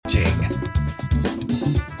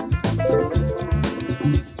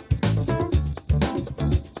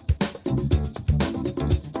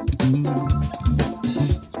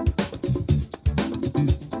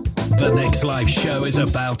next live show is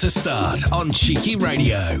about to start on Cheeky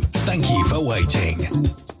Radio. Thank you for waiting.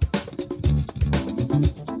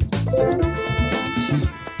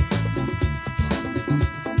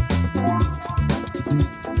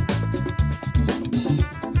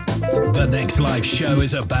 The next live show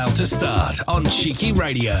is about to start on Cheeky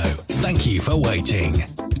Radio. Thank you for waiting.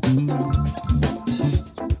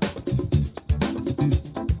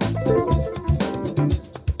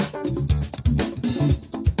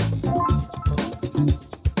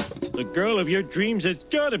 The girl of your dreams has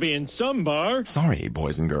got to be in some bar. Sorry,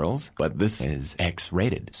 boys and girls, but this is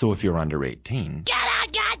X-rated. So if you're under 18... Get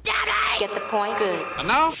out, goddammit! Get the point? Good. And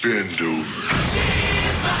now? Bend over.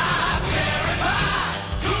 She's my cherry pie.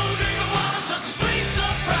 Cool drink of water, such a sweet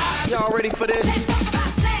surprise. Y'all ready for this? Get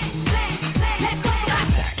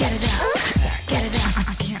it out. Get it out.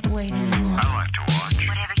 I can't wait anymore. I like to watch.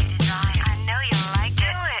 Whatever you desire. I know you like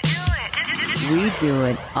it. Do it. We do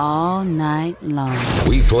it all night long.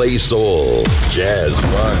 We play soul, jazz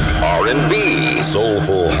funk, R&B,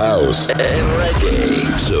 soulful house, and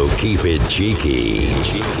reggae. So keep it cheeky.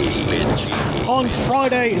 On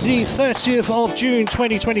Friday, the 30th of June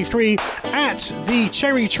 2023, at the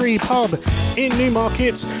Cherry Tree Pub in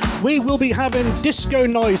Newmarket, we will be having disco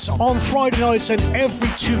nights on Friday nights and every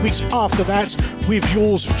 2 weeks after that with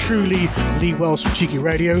yours truly, Lee Wells from Cheeky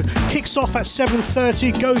Radio. Kicks off at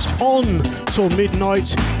 7:30, goes on till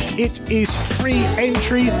midnight. It is free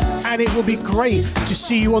entry and it will be great to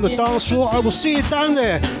see you on the dance floor. I will see you down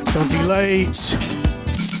there. Don't be late.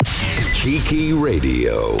 Cheeky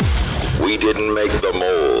Radio. We didn't make the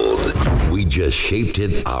mold. We just shaped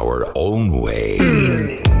it our own way.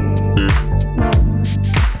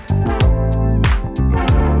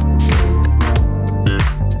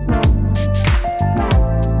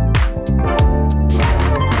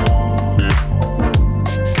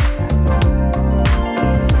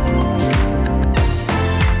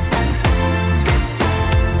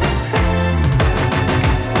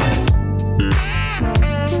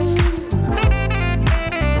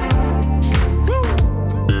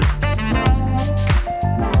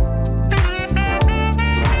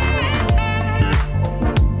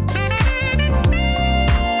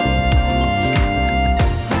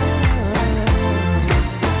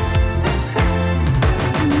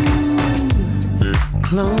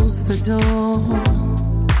 Close the door.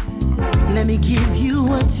 Let me give you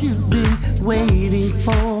what you've been waiting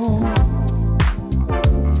for.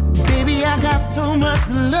 Baby, I got so much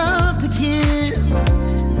love to give,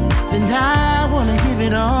 and I wanna give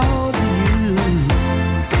it all to you.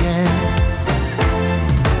 Yeah.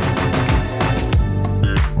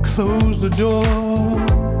 Close the door.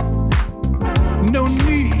 No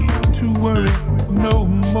need to worry no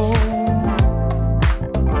more.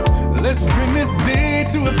 Let's bring this day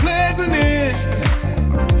to a pleasant end.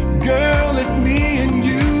 Girl, it's me and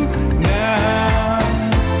you now.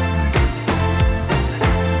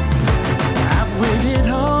 I've waited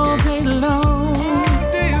all day long,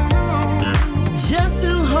 just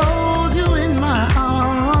to hold you in my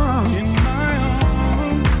arms.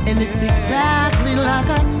 And it's exactly like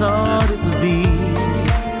I thought it would be.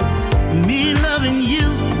 Me loving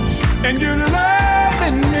you and you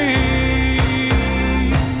loving me.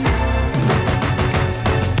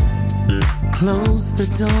 Close the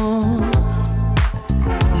door.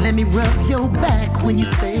 Let me rub your back when you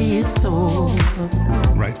say it's so.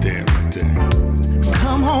 Right there, right there.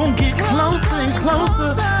 Come on, get closer and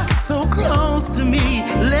closer, so close to me.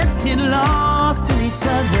 Let's get lost in each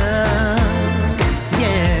other.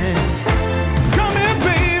 Yeah. Come here,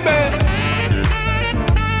 baby.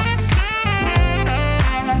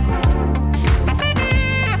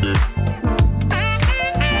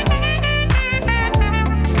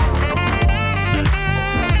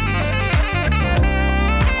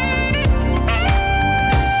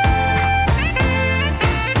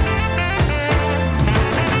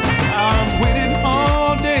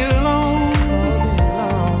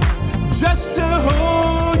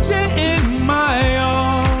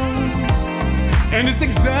 And it's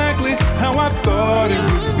exactly how I thought it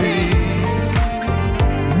would be.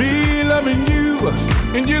 Me loving you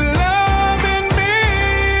and you loving me.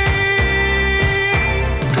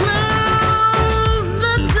 Close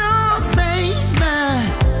the door, baby,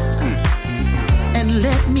 and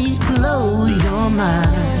let me blow your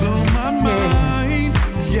mind. Blow my mind,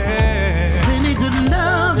 yeah. Plenty good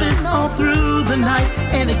loving all through the night,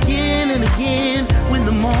 and again when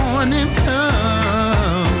the morning comes.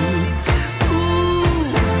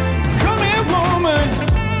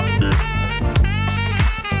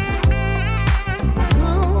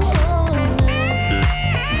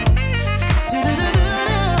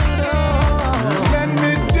 Let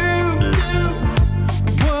me do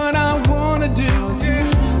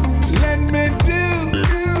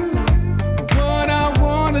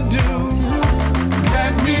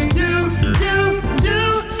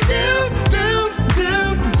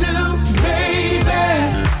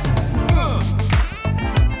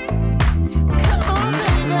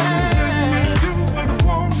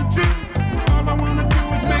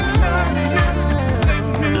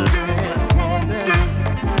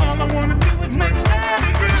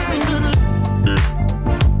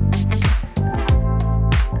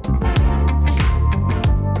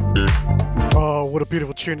What a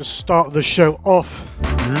beautiful tune to start the show off.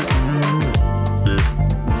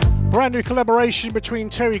 Brand new collaboration between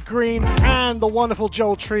Terry Green and the wonderful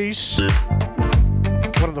Joel Trees.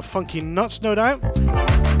 One of the funky nuts, no doubt.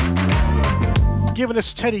 Giving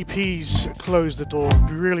us Teddy P's Close the Door.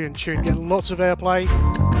 Brilliant tune, getting lots of airplay.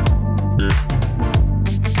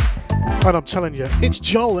 And I'm telling you, it's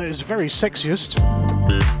Joel that is very sexiest.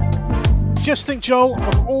 Just think, Joel,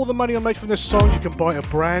 of all the money I make from this song, you can buy a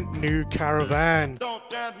brand new caravan.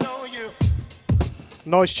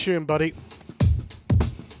 Nice tune, buddy.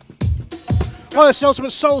 Well, it's the Ultimate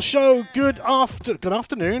Soul Show. Good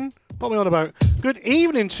afternoon. What are we on about? Good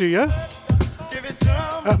evening to you.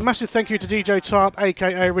 Massive thank you to DJ Tarp,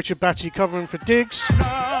 aka Richard Batty, covering for Diggs.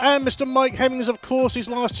 And Mr. Mike Hemmings, of course, these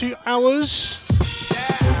last 2 hours.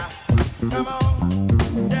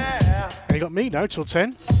 And you got me now till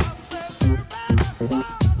 10.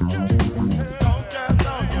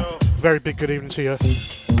 Very big good evening to you.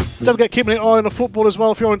 Don't forget keeping an eye on the football as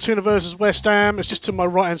well. If you're on Tuna versus West Ham, it's just to my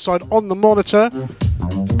right hand side on the monitor.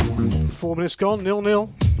 4 minutes gone, 0-0.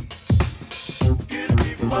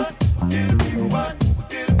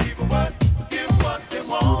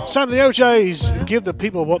 Sound of the OJs, give the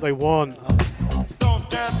people what they want.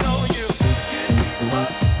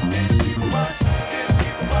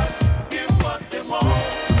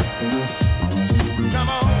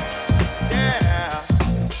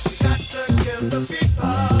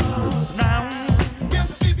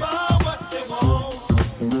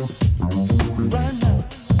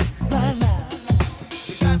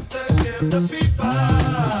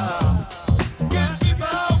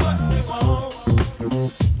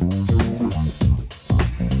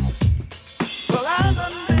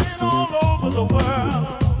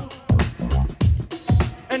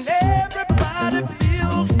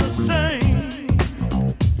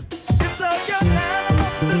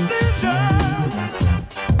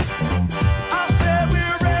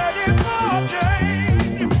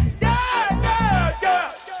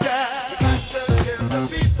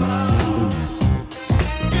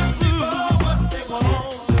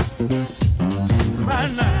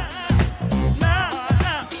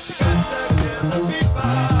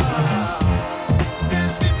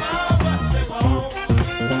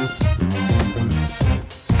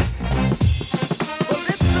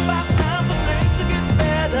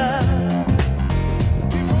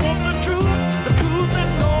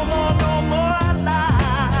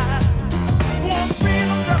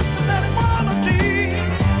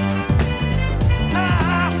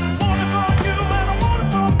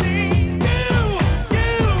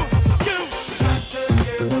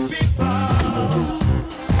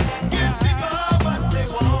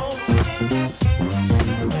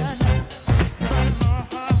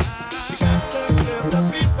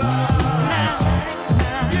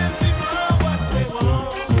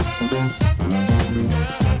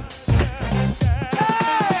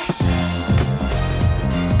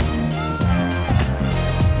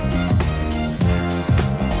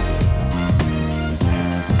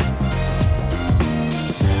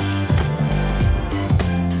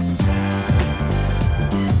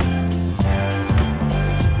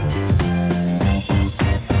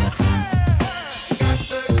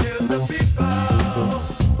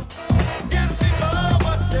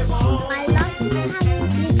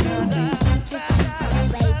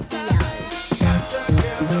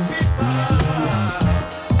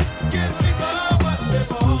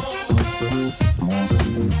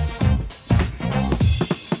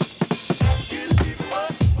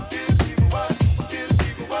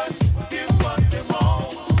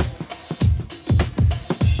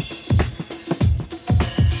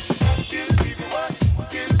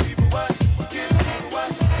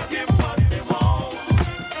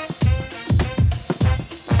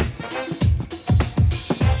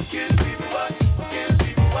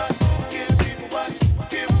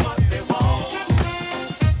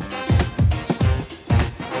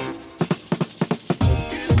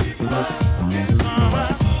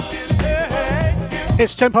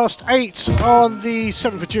 It's 8:10 on the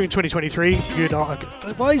 7th of June 2023.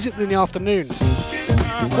 Why is it in the afternoon?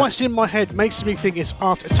 What's in my head makes me think it's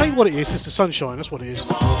after. I'll tell you what it is, it's the sunshine, that's what it is.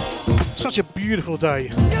 Such a beautiful day.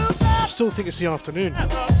 I still think it's the afternoon.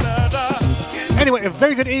 Anyway, a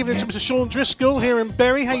very good evening to Mr. Sean Driscoll here in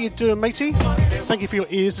Bury. How you doing, matey? Thank you for your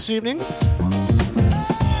ears this evening.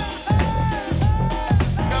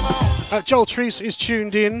 Joel Treese is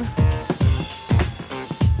tuned in.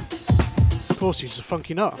 Of course, he's a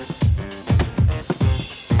funky nut.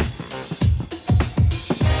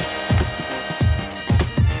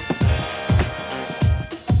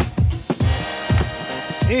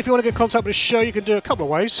 If you want to get in contact with the show, you can do it a couple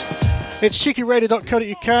of ways. It's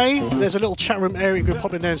cheekyradio.co.uk. There's a little chat room area. You can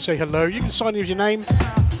pop in there and say hello. You can sign in with your name,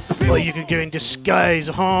 or you can go in disguise.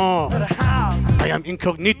 I am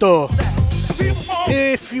incognito.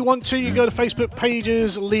 If you want to, you go to Facebook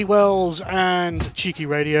pages, Lee Wells and Cheeky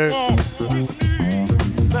Radio.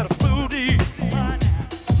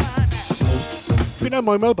 If you know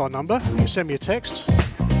my mobile number, you can send me a text,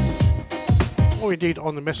 or indeed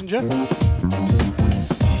on the messenger.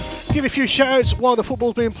 Give a few shout outs while the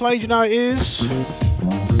football's being played, you know it is.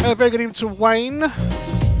 A very good evening to Wayne.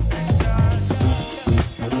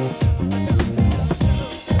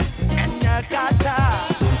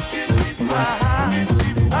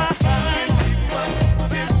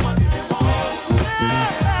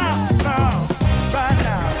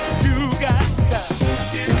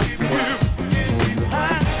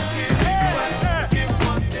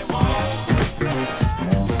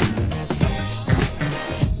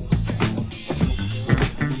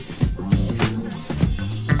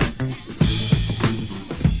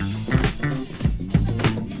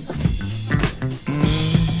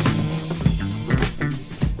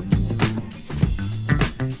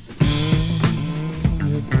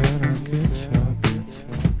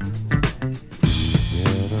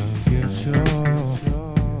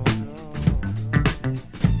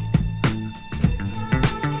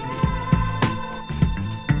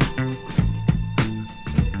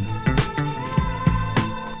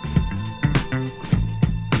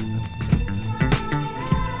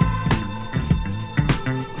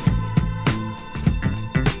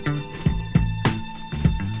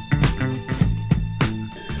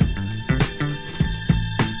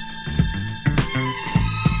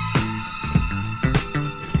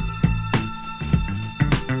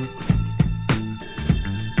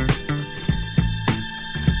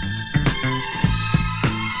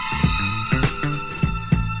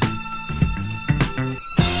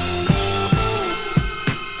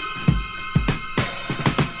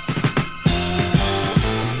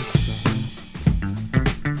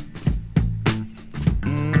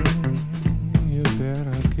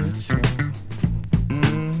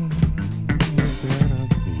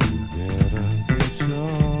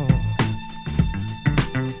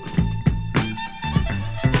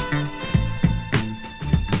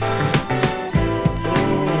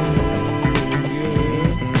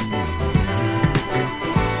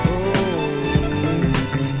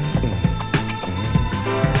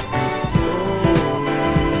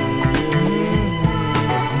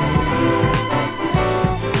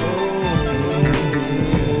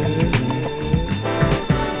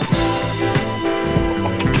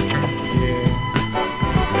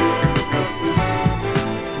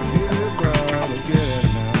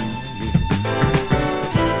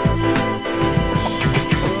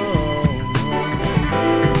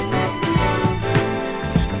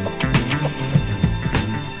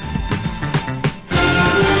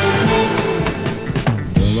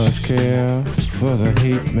 For the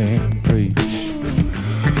hate man preach,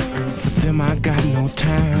 for them I got no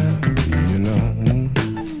time, you know.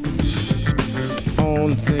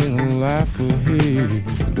 Only thing life will hear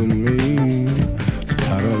to me is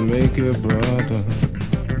how to make it, brother,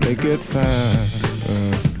 make it fine.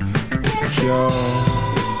 Get your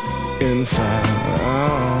inside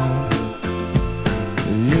out.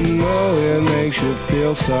 You know it makes you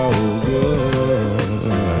feel so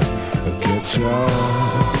good. Get your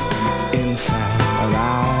inside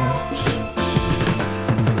out.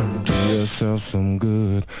 Do yourself some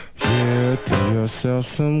good. Yeah, do yourself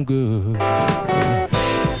some good.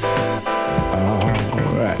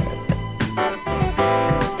 Alright.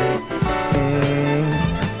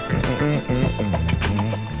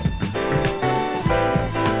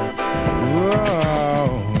 Whoa,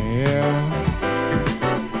 yeah.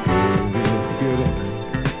 Get it.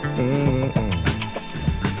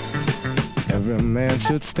 Every man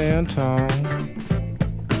should stand tall.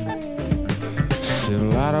 See, a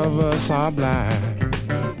lot of us are blind.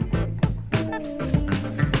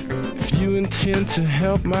 If you intend to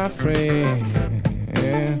help my friend,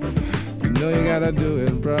 you know you gotta do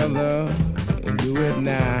it, brother, and do it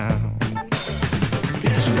now.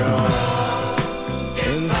 It's your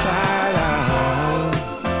inside out.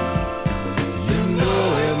 You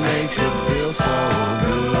know it makes you feel so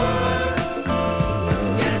good.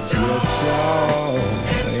 It's your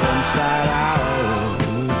inside out.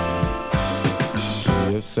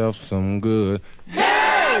 Do yourself some good.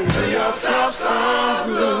 Hey, do yourself some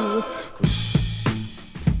good.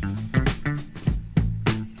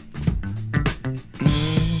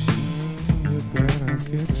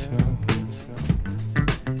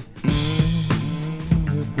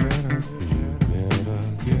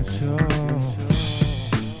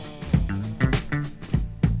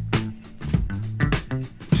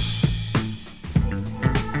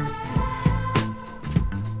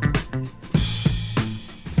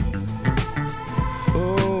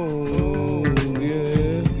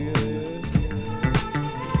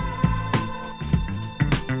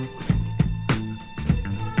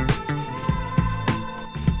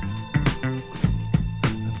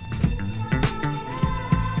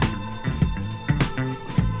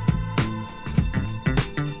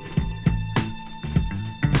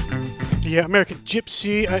 the American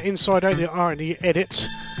Gypsy Inside Out, the R&E edit.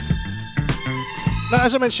 Now,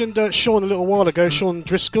 as I mentioned, Sean a little while ago, Sean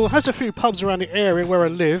Driscoll, has a few pubs around the area where I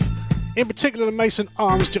live. In particular, the Mason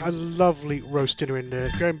Arms do a lovely roast dinner in there.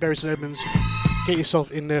 If you're in Bury St Edmunds, get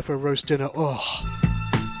yourself in there for a roast dinner. Oh,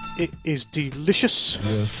 it is delicious.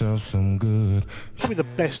 Yourself some good. Probably the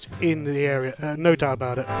best in the area, no doubt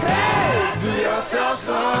about it. Hey, do yourself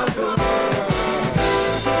some good.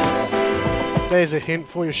 There's a hint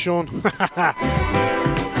for you, Sean.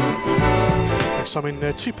 Next time in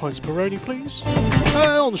there, 2 pints of Peroni, please.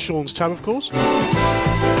 On Sean's tab, of course.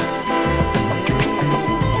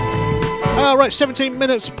 Right, 17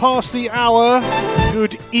 minutes past the hour.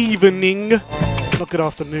 Good evening. Not good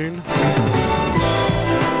afternoon.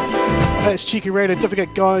 It's Cheeky Radio. Don't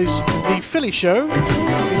forget, guys, the Philly show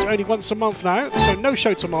is only once a month now, so no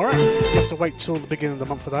show tomorrow. You have to wait till the beginning of the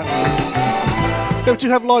month for that. But we do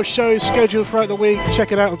have live shows scheduled throughout the week.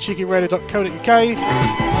 Check it out on cheekyradio.co.uk.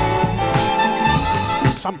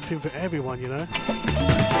 Something for everyone, you know.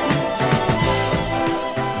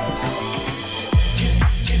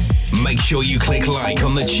 Make sure you click like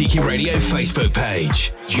on the Cheeky Radio Facebook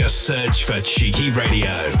page. Just search for Cheeky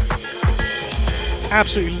Radio.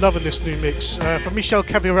 Absolutely loving this new mix from Michelle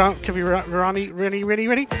Cavirani,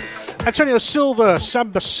 Antonio Silva,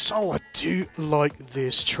 Samba Soul. I do like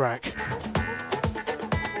this track.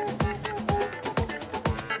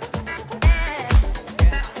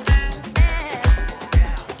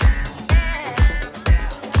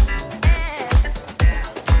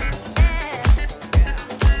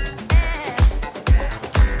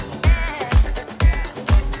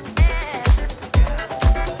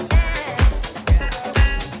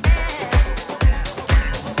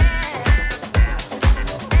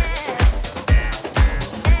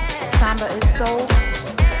 Samba is soul,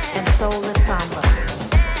 and soul is samba.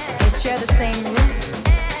 They share the same roots,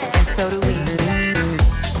 and so do we.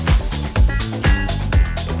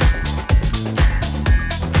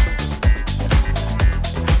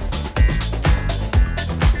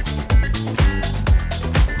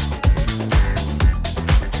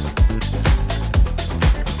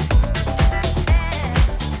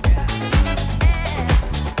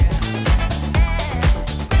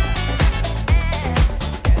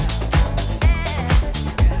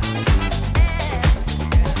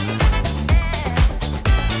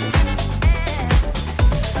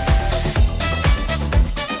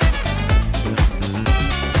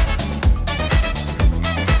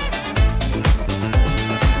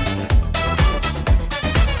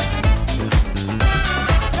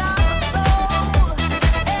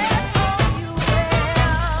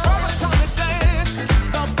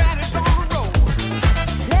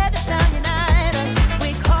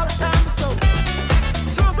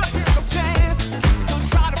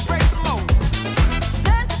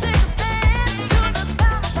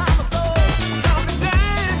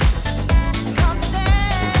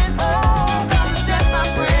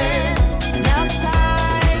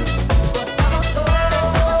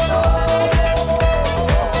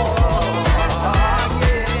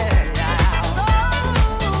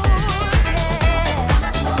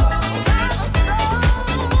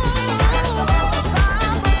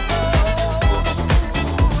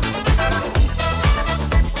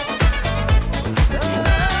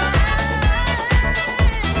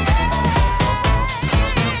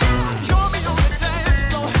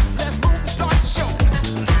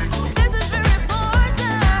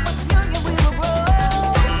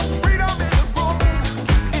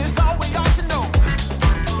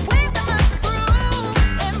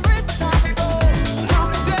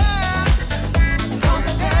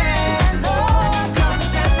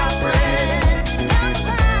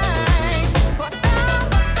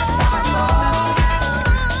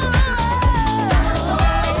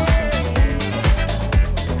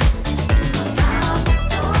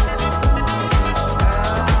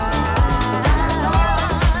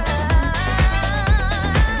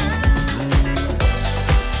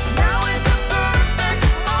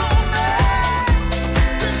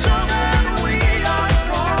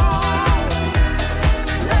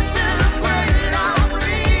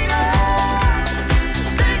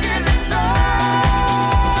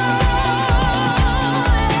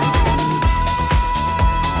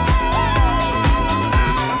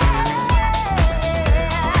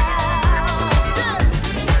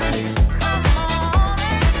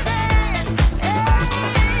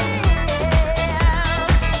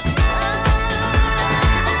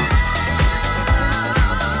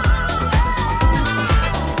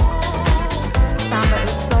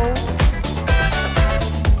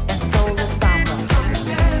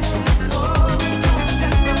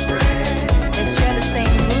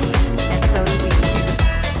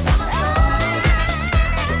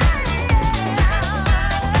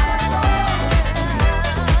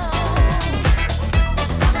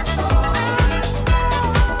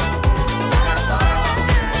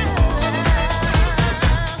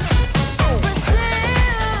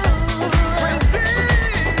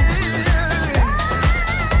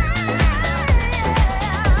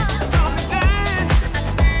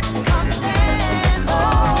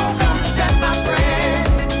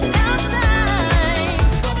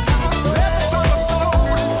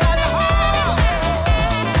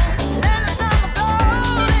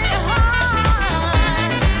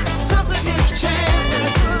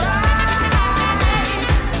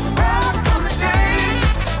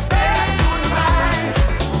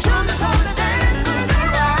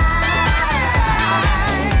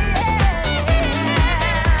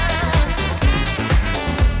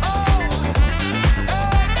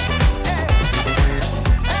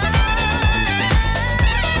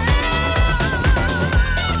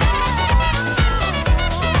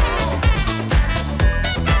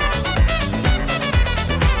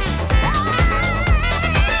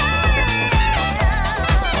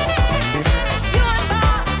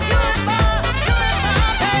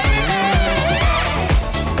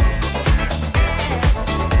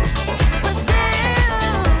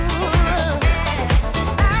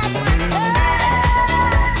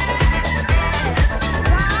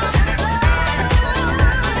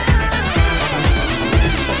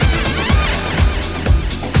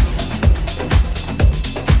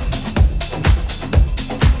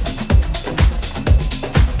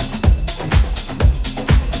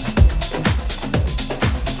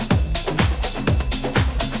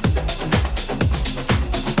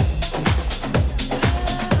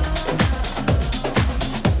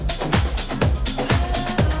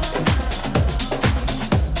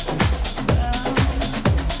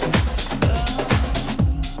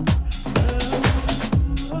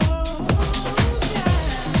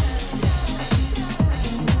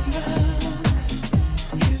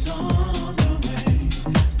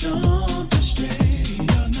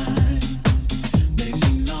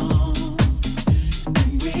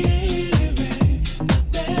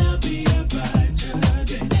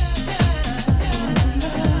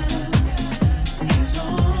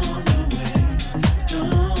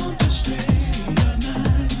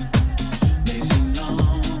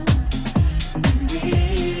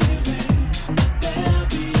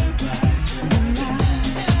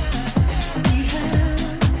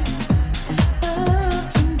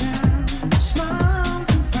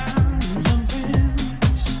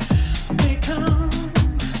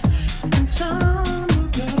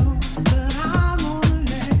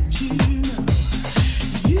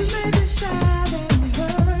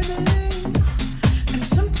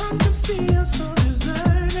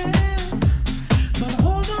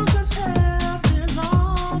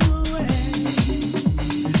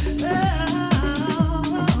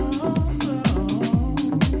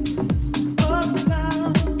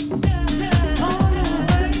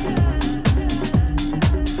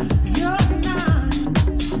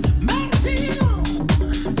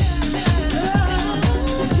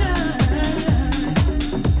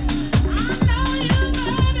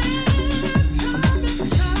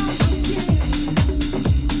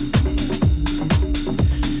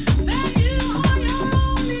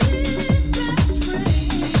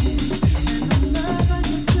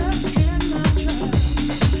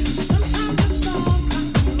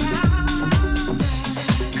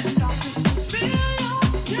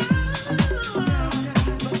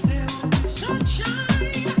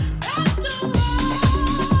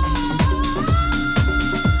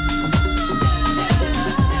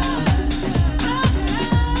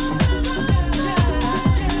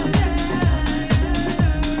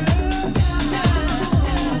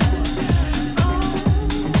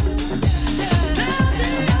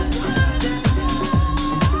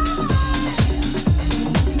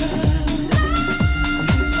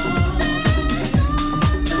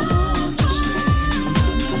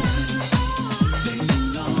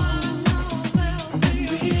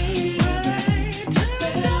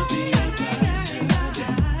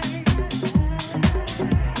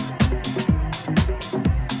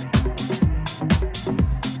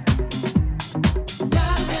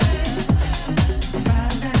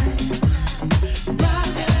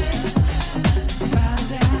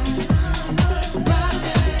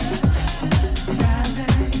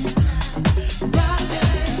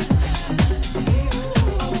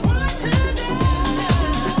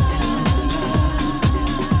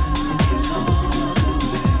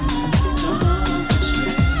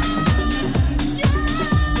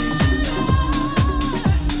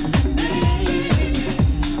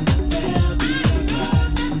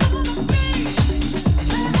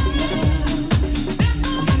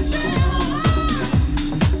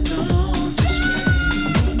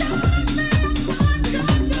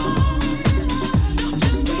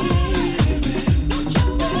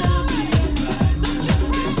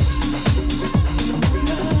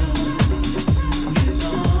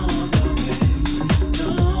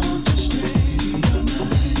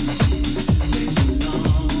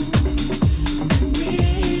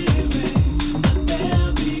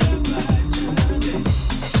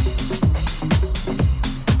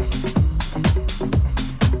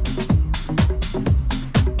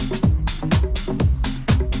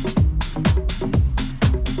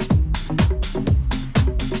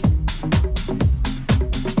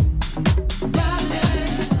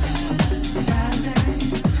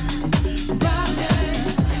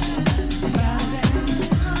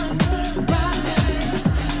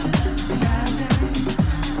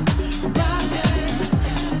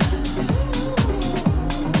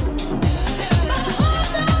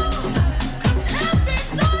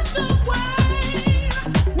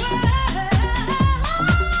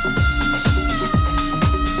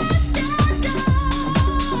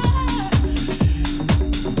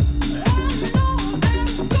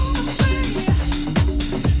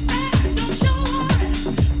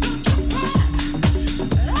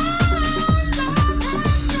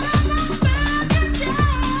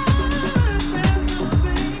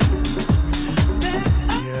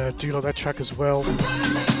 track as well.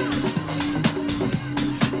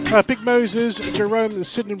 Big Moses, Jerome and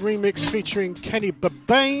Sydney remix featuring Kenny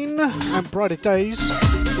Babane and Brighter Days.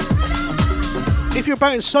 If you're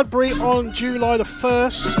about in Sudbury on July the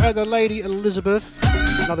 1st at the Lady Elizabeth,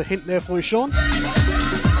 another hint there for you, Sean.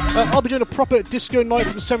 I'll be doing a proper disco night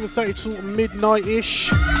from 7:30 till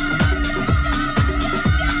midnight-ish. You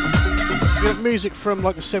have music from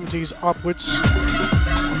like the 70s upwards.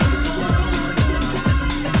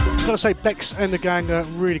 Gotta say, Bex and the gang are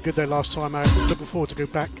really good their last time out. Looking forward to go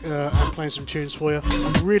back and playing some tunes for you.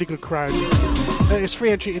 Really good crowd. It's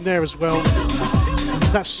free entry in there as well.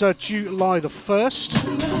 That's July the 1st.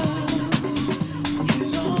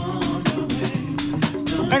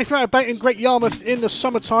 And if you're out about in Great Yarmouth in the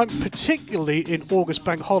summertime, particularly in August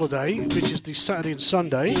Bank Holiday, which is the Saturday and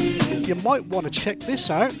Sunday, you might want to check this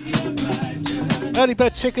out. Early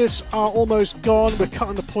bird tickets are almost gone. We're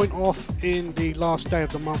cutting the point off in the last day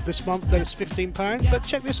of the month. This month, then it's £15. But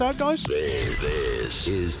check this out, guys. This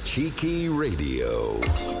is Cheeky Radio.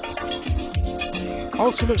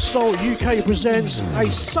 Ultimate Soul UK presents a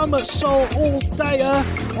Summer Soul All-Dayer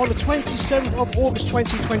on the 27th of August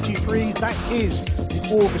 2023. That is the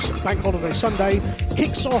August Bank Holiday Sunday.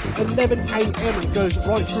 Kicks off 11 a.m. and goes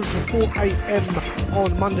right through to 4 a.m.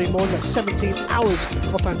 on Monday morning. That's 17 hours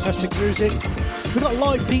of fantastic music. We've got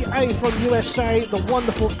live PA from USA, the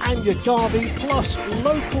wonderful Anya Garvey, plus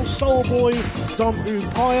local soul boy Dom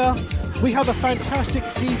Upaya. We have a fantastic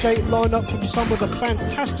DJ lineup from some of the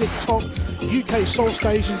fantastic top UK soul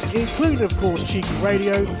stations, including, of course, Cheeky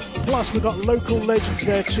Radio. Plus, we've got local legends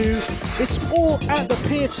there too. It's all at the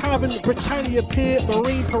Pier Tavern, Britannia Pier,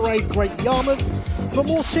 Marine Parade, Great Yarmouth. For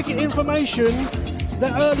more ticket information,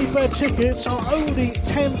 the early bird tickets are only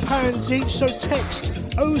 £10 each, so text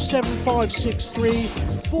 07563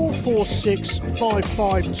 446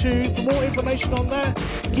 552 for more information on that.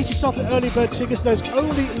 Get yourself the early bird tickets. There's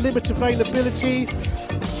only limited availability,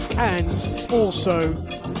 and also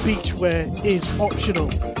beachwear is optional.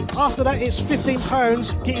 After that, it's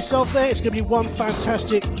 £15. Get yourself there. It's going to be one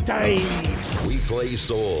fantastic day. We play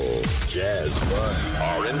soul, jazz, funk,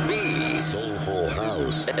 R&B, soulful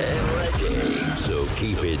house, and reggae. So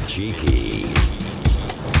keep it cheeky.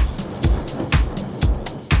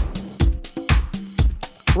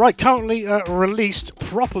 Right, currently released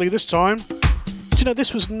properly this time. Do you know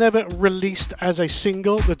this was never released as a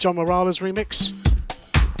single, the John Morales remix?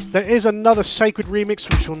 There is another sacred remix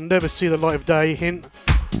which will never see the light of day, hint.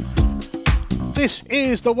 This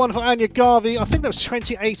is the wonderful Anya Garvey. I think that was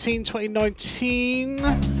 2018, 2019.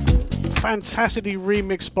 Fantastically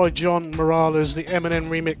remixed by John Morales, the Eminem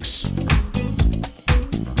remix.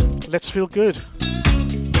 Let's feel good.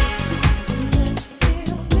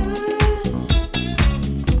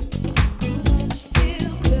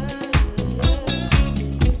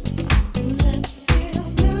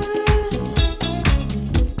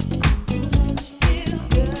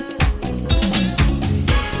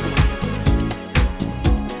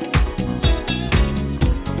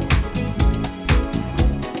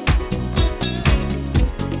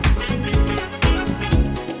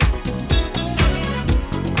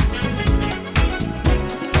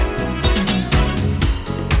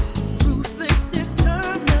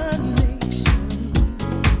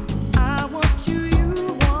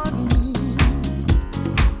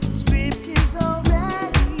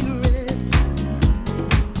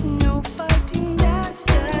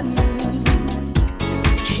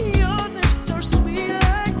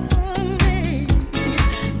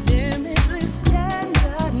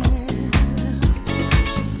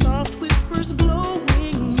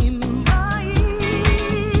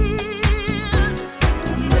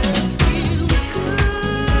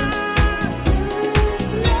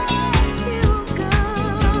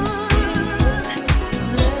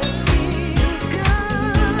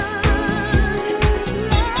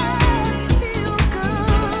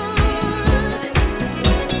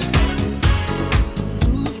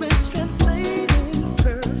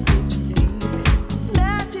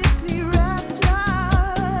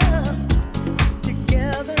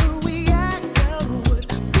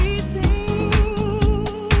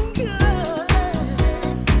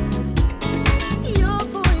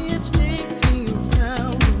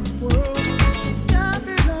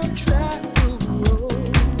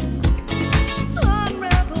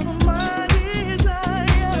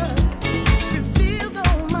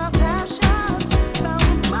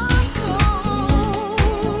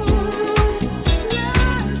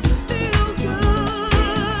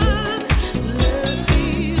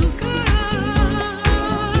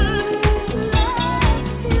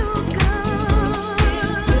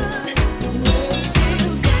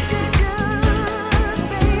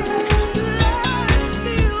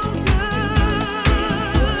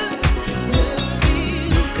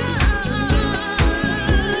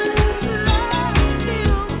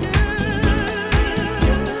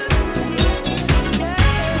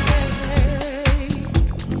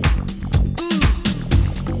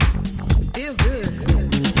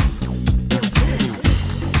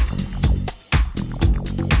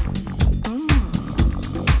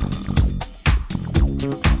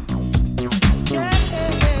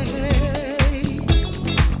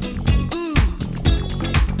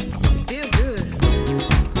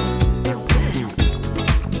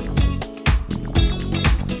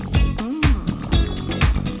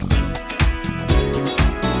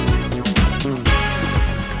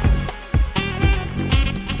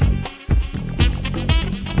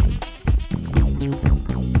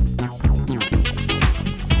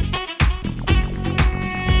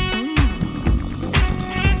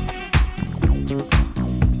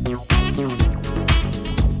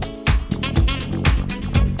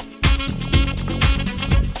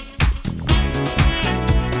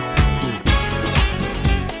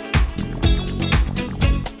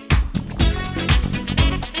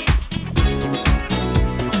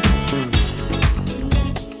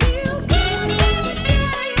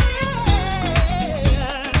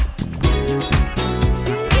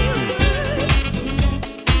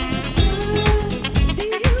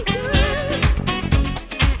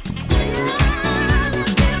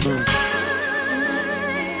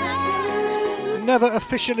 never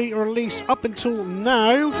officially released up until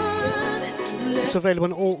now. It's available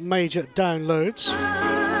on all major downloads.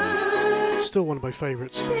 Still one of my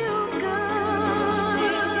favourites.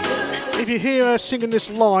 If you hear her singing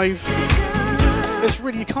this live,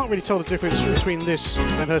 you can't really tell the difference between this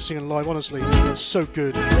and her singing live, honestly. It's so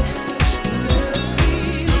good.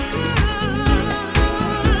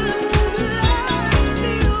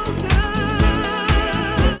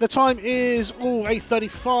 The time is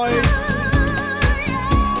 8:35.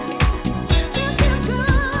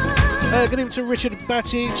 Good evening to Richard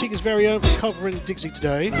Batty, Chica's very own, for covering Dixie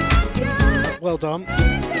today. Well done.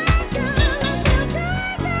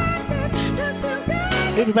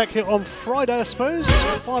 He'll be back here on Friday, I suppose,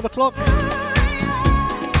 5 o'clock.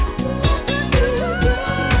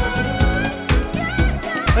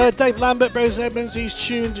 Dave Lambert, Rose Edmonds, he's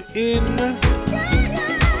tuned in.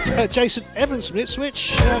 Jason Evans from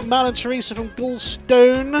Ipswich. Mal and Teresa from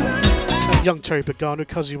Goldstone. Young Terry Pagano,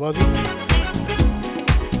 Cuzzy Wuzzy.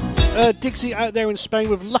 Dixie out there in Spain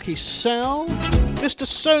with Lucky Sal. Mr.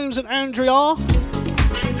 Soames and Andrea.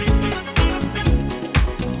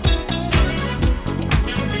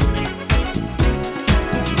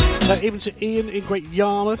 Even to Ian in Great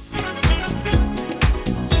Yarmouth.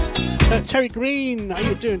 Terry Green, how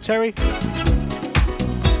you doing, Terry?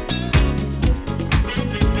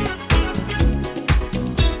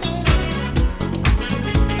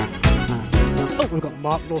 Oh, we've got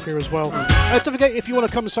Mark North here as well. Don't forget, if you want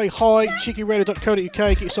to come and say hi, cheekyradio.co.uk,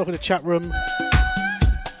 get yourself in the chat room.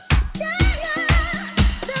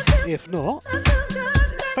 If not,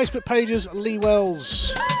 Facebook pages Lee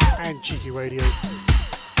Wells and Cheeky Radio.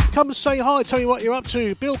 Come and say hi, tell me what you're up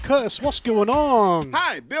to. Bill Curtis, what's going on?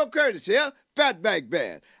 Hi, Bill Curtis here, Fatback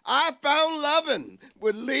Band. I found lovin'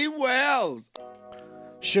 with Lee Wells.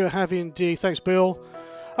 Sure have you indeed. Thanks, Bill.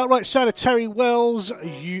 Right, sound of Terry Wells,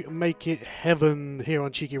 You Make It Heaven, here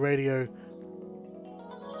on Cheeky Radio.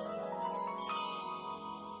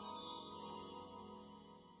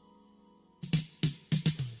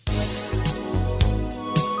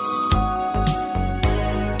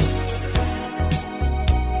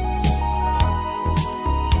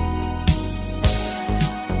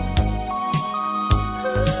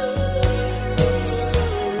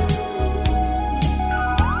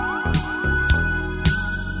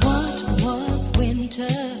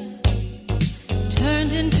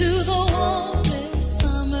 Turned into the warmest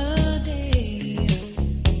summer day.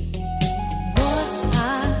 What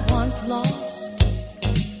I once lost,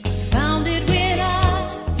 found it when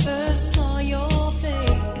I first saw your face.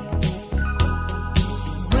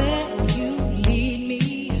 Where you lead me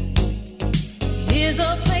is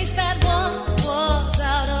a place that once was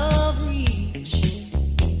out of reach.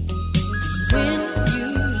 When you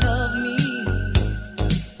love me,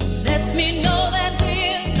 lets me know that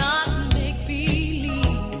we're not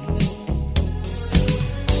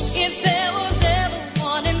if there was ever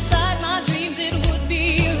one inside my dreams, it would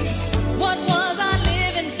be you. What was I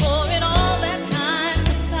living for in all that time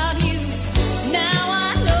without you? Now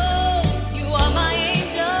I know you are my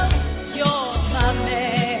angel, you're my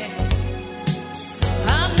man.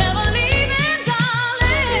 I'm never leaving,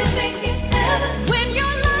 darling. You make it heaven. When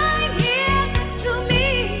you're lying here next to me,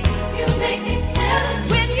 you make it heaven.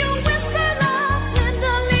 When you whisper love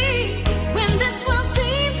tenderly, when this world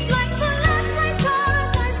seems like the last place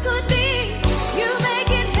paradise could be, you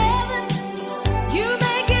make it heaven. You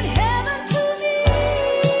make it heaven to me.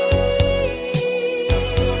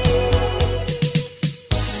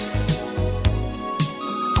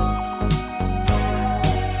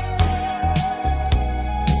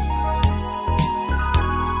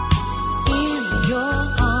 In your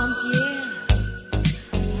arms, yeah,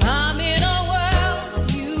 I'm in a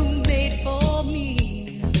world you made for me.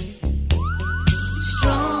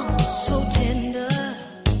 Strong, so tender,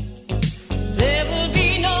 there will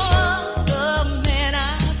be no other man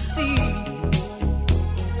I see.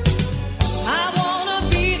 I wanna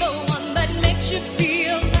be the one that makes you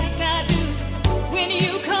feel like I do. When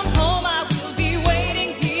you come home, I will be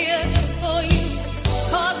waiting here just for you.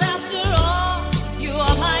 'Cause after all, you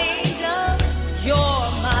are my angel, you're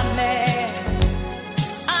my man.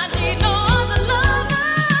 I need no other lover,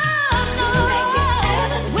 no.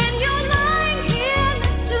 When you're lying here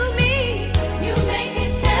next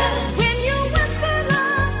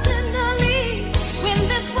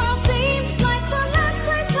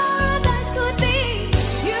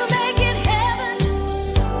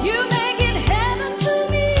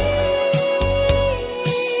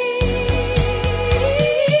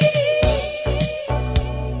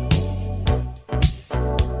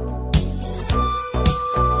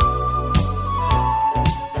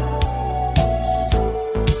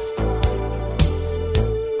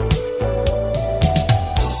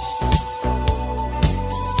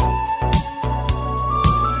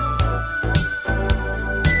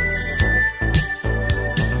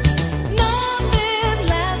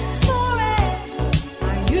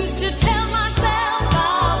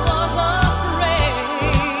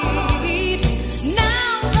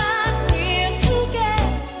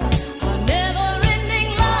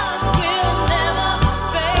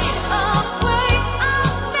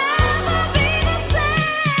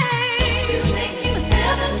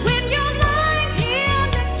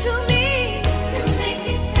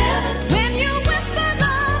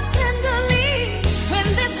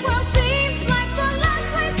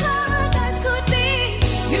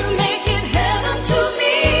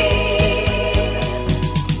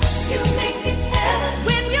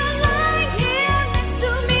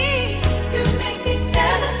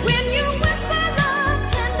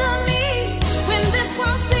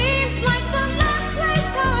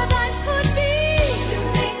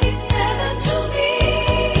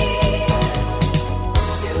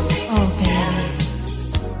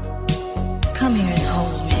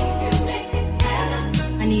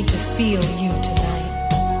you tonight.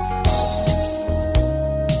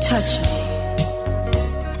 Touch me.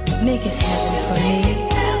 Make it heaven for me.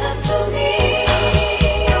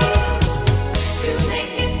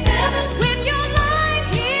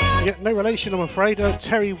 Yeah, no relation, I'm afraid.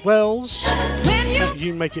 Terry Wells,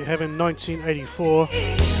 You Make It Heaven, 1984.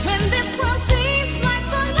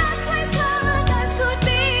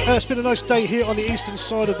 It's been a nice day here on the eastern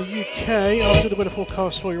side of the UK. I'll do the weather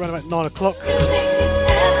forecast for you around about 9 o'clock.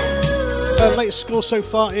 Latest score so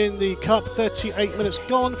far in the Cup, 38 minutes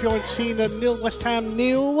gone. Fiorentina 0, West Ham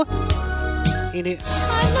 0 in it.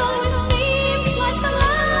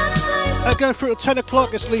 Going through at 10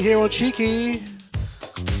 o'clock, it's Lee here on Cheeky.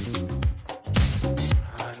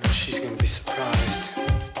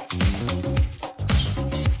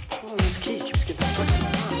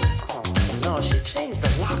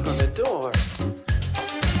 Door.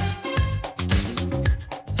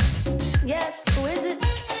 Yes, who is it?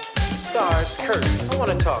 Star, it's Kurt. I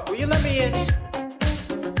want to talk. Will you let me in?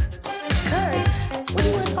 Kurt, what do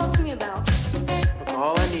you want to talk to me about? Look,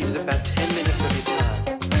 all I need is about 10 minutes of your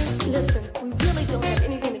time. Listen, we really don't have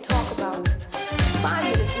anything to talk about. 5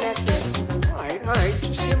 minutes and that's it. All right.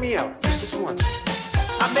 Just hear me out. Just this once.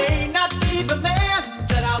 I may not be the man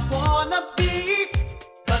that I want to be,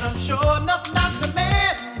 but I'm sure enough not the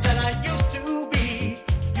man that I used to be.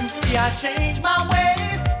 You see, I changed my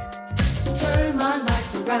ways, turn my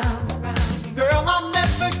life around. Girl, I'll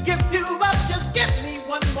never give you up. Just give me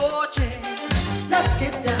one more chance. Let's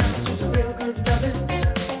get down to some real good loving.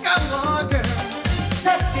 Come on, girl.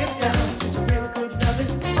 Let's get down to some real good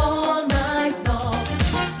loving all night long.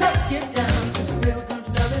 Let's get down to some real good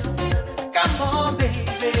loving. Come on, baby.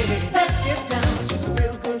 Let's get down to some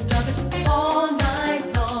real good loving all night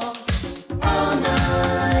long. All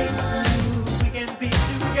night. We can be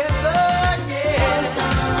together, yeah.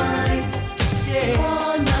 Sometimes, yeah.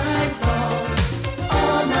 All night long.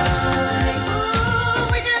 All night.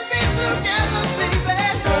 Ooh, we can be together, baby.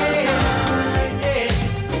 Sometimes,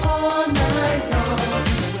 yeah. All night long.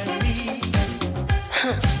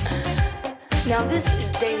 Now this is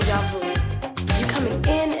deja vu. You're coming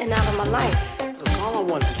in and out of my life. Look, all I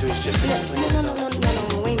wanted to do is just explain. No,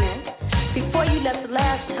 wait a minute. Before you left the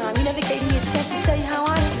last time, you never gave me a chance to tell you how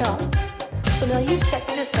I felt. So now you check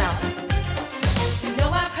this out. You know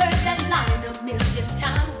I've heard that line a million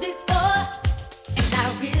times before, and I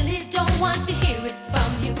really don't want to hear it from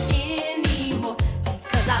you anymore,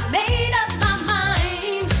 because I made up my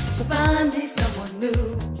mind To find me someone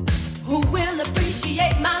new who will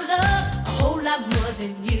appreciate my love a whole lot more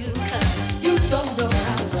than you. 'Cause you don't know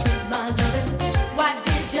how to treat my loving. Why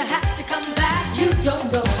did you have to come back? You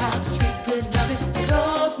don't know how to treat good loving. You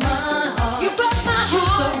broke my heart. You broke my heart. You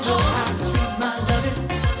don't know how to treat my loving.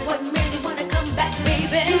 What made you wanna come back,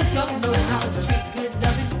 baby? You don't know how to treat good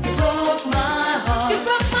loving. You broke my heart. You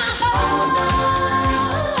broke my heart. All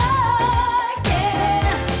night,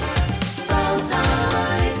 yeah.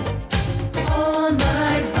 Sometimes, all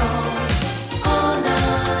night long, all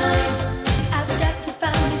night. I've got to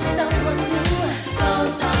find me someone new.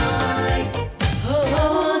 Sometimes,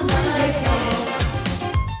 all night long.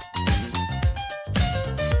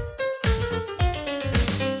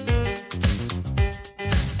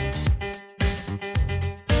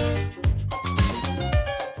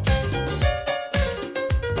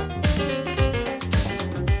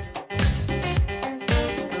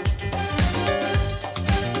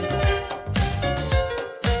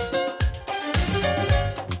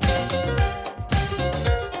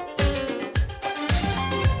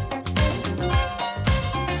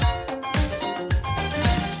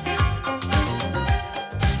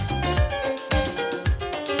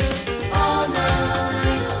 All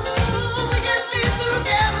night, we can be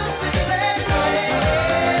together, baby.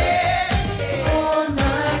 All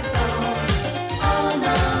night long, all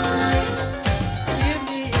night. Give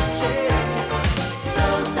me a chance.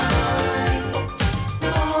 Sometimes,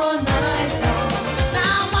 all night long.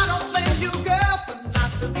 Now I don't blame you, girl, for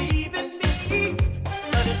not believing me,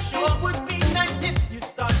 but it sure would be nice if you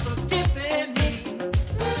start forgiving me.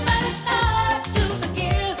 But it's hard to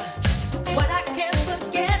forgive what I can't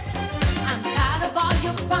forget. I'm tired of all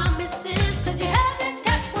your promises, 'cause you haven't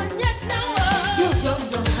kept one yet. No. You don't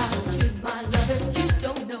know how to treat my loving. You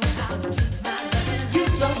don't know how to treat my loving. You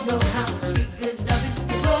don't know how to treat good loving.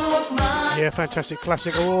 You broke my Yeah, fantastic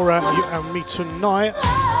classic Aurora, You and Me Tonight.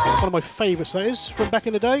 One of my favourites, that is, from back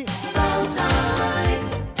in the day. sometimes,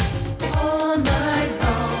 all night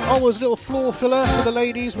long. Always a little floor filler for the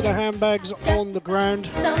ladies with their handbags on the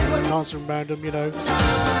ground, dancing around them, you know.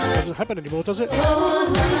 Doesn't happen anymore, does it?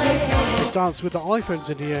 They dance with the iPhones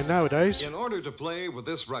in the air nowadays. In order to play with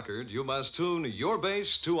this record, you must tune your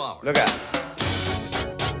bass to ours. Look out.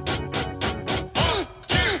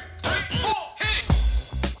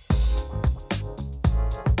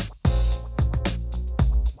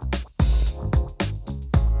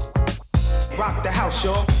 Rock the house,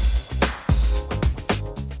 y'all.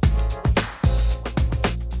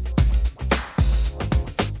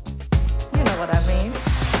 You know what I mean.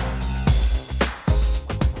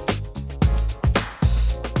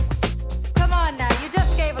 Come on now, you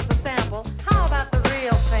just gave us a sample. How about the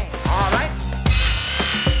real thing? All right.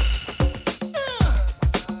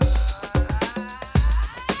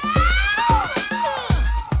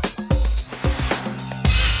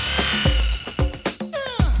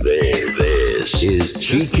 This is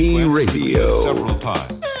Cheeky Radio. Several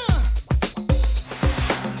times.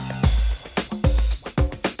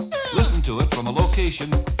 Listen to it from a location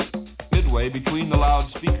midway between the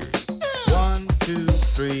loudspeakers. 1, 2,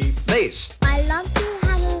 3, bass. I love to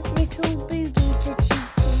have a little boogie to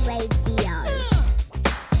Cheeky Radio.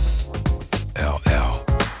 LL,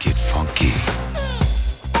 get funky.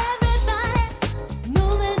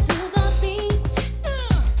 Moving to the beat.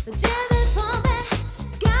 The jam is pumping.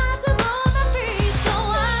 Got to move my feet. So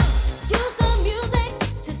I use the music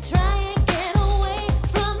to try and get away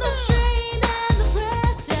from the strain and the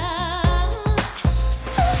pressure.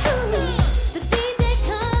 The DJ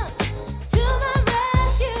comes to my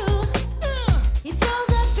rescue. He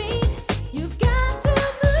throws a beat. You've got to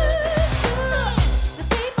move to. The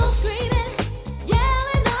people screaming,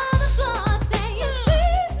 yelling on the floor, saying,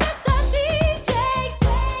 "Please, Mr. DJ."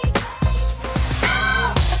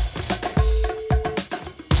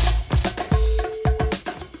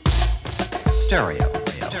 Stereo.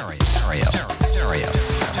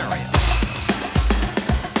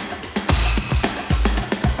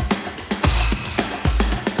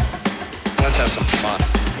 Let's have some fun.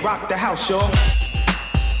 Rock the house, y'all.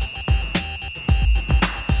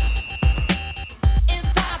 It's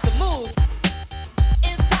time to move.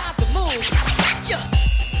 It's time to move. Yeah.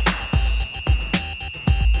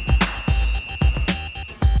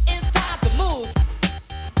 It's time to move.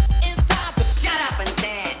 It's time to get up and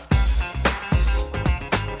dance.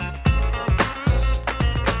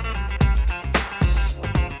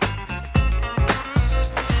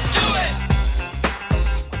 Do it.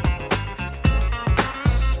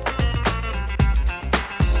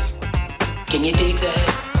 Can you dig that?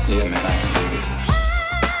 Yeah, man, I can dig it.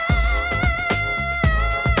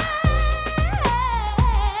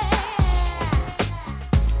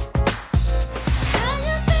 Can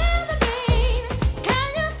you feel the beat? Can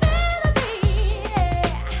you feel the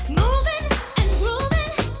beat? Moving and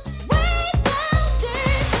grooving way down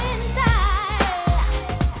deep inside.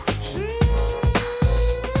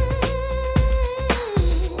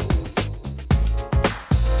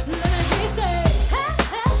 Let me hear you say, hey,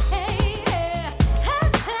 hey,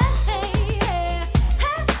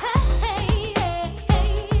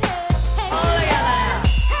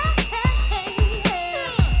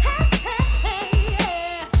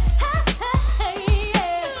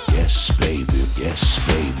 Yes, baby, yes,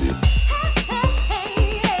 baby.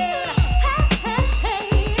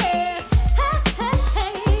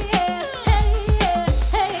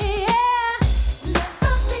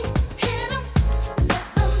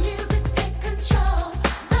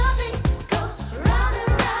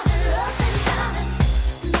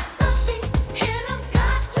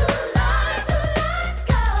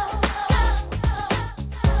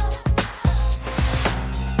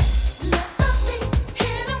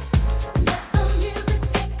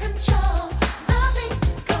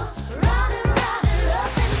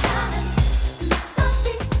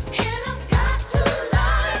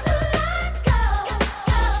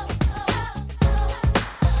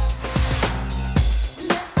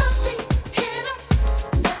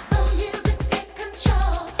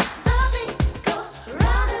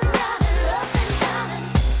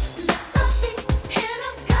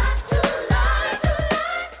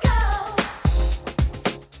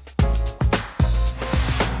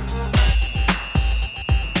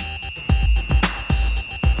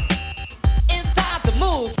 It's time to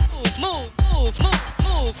move, move.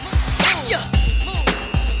 Yeah.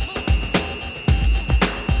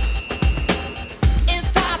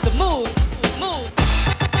 It's time to move.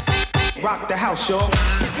 Rock the house, y'all.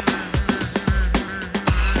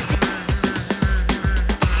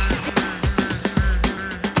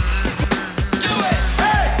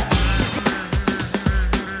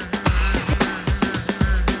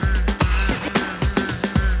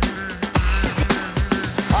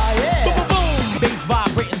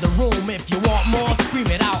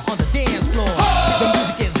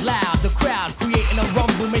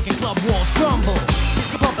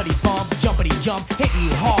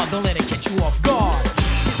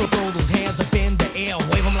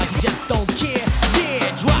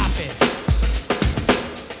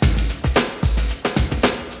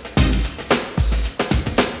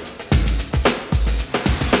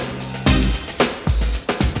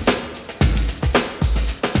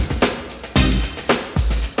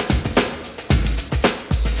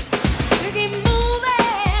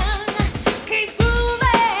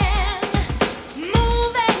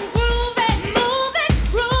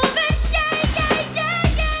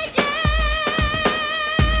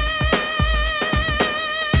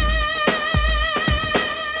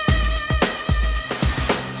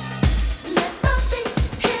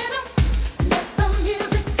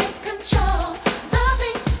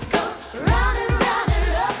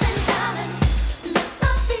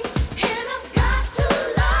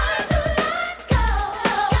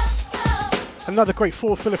 Another great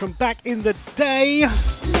four filler from back in the day.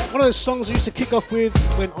 One of those songs I used to kick off with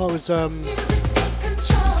when I was, shall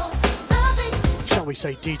we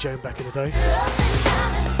say, DJing back in the day.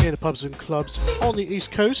 In the pubs and clubs on the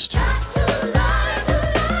East Coast.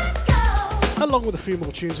 Along with a few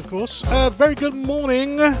more tunes, of course. Very good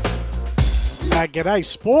morning. G'day,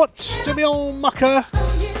 sport. Jimmy old mucker.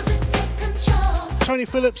 Tony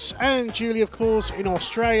Phillips and Julie, of course, in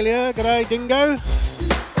Australia. G'day, Dingo.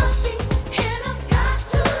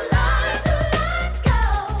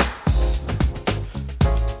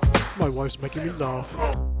 My wife's making me laugh.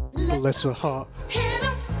 Bless her heart.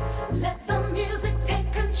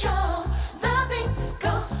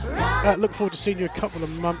 Look forward to seeing you in a couple of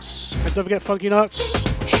months. And don't forget Funky Nuts.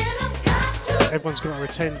 Everyone's going to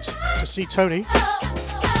attend to see Tony.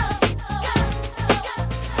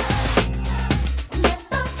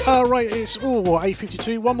 Right, it's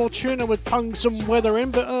 8:52. One more tune and we'll pung some weather in.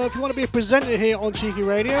 But if you want to be a presenter here on Cheeky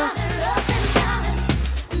Radio,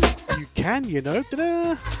 you can, you know.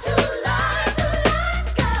 Ta-da!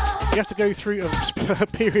 You have to go through a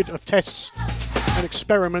period of tests and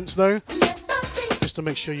experiments, though, just to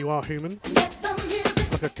make sure you are human.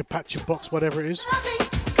 Like a Capacha box, whatever it is.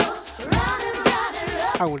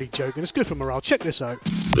 I'm only joking. It's good for morale. Check this out.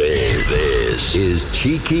 This is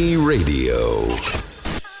Cheeky Radio.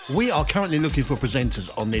 We are currently looking for presenters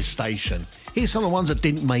on this station. Here's some of the ones that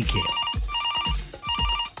didn't make it.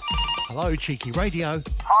 Hello, Cheeky Radio.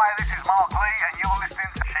 Hi, this is Mark Lee, and you're listening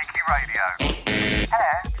to Cheeky Radio.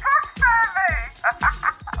 Hello, Stanley.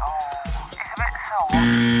 Oh, it's a bit sore.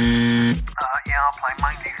 Yeah, I play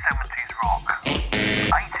mainly 70s rock.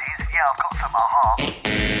 80s, yeah, I've got some heart.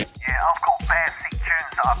 Yeah, I've got bare sick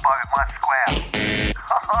tunes that I buy with my square.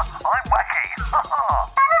 I'm wacky.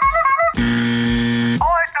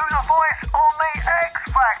 I do the voice on the X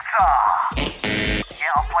Factor.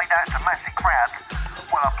 Yeah, I played out to massive crowds.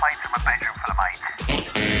 Well, I played to my bedroom for the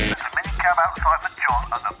mates. There's a minicab outside for John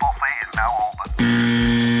and the buffet is now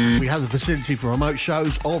open. We have the facility for remote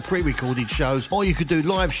shows or pre-recorded shows, or you could do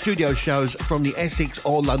live studio shows from the Essex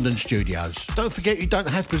or London studios. Don't forget, you don't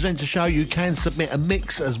have to present a show, you can submit a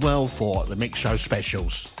mix as well for the mix show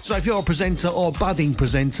specials. So if you're a presenter or budding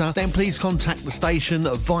presenter, then please contact the station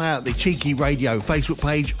via the Cheeky Radio Facebook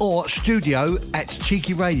page or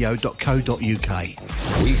studio@cheekyradio.co.uk.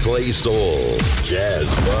 We play soul,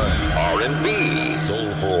 jazz, funk, R&B,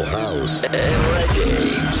 soulful house, and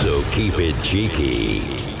reggae. So keep it cheeky.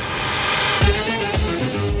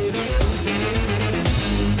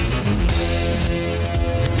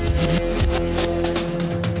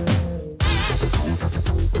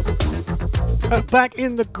 Back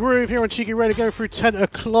in the groove here on Cheeky Radio, going through 10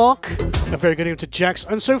 o'clock. A very good evening to Jax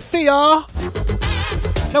and Sophia.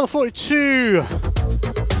 Level 42.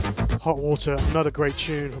 Hot Water, another great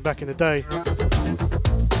tune from back in the day.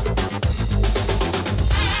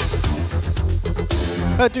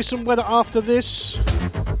 Do some weather after this.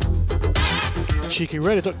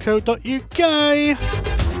 cheekyradio.co.uk.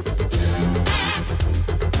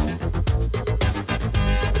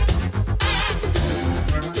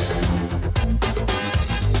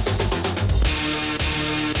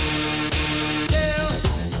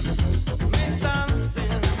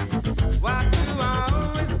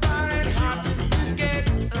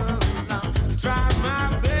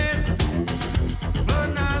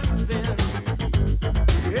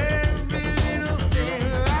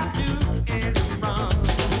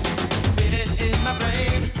 My brain.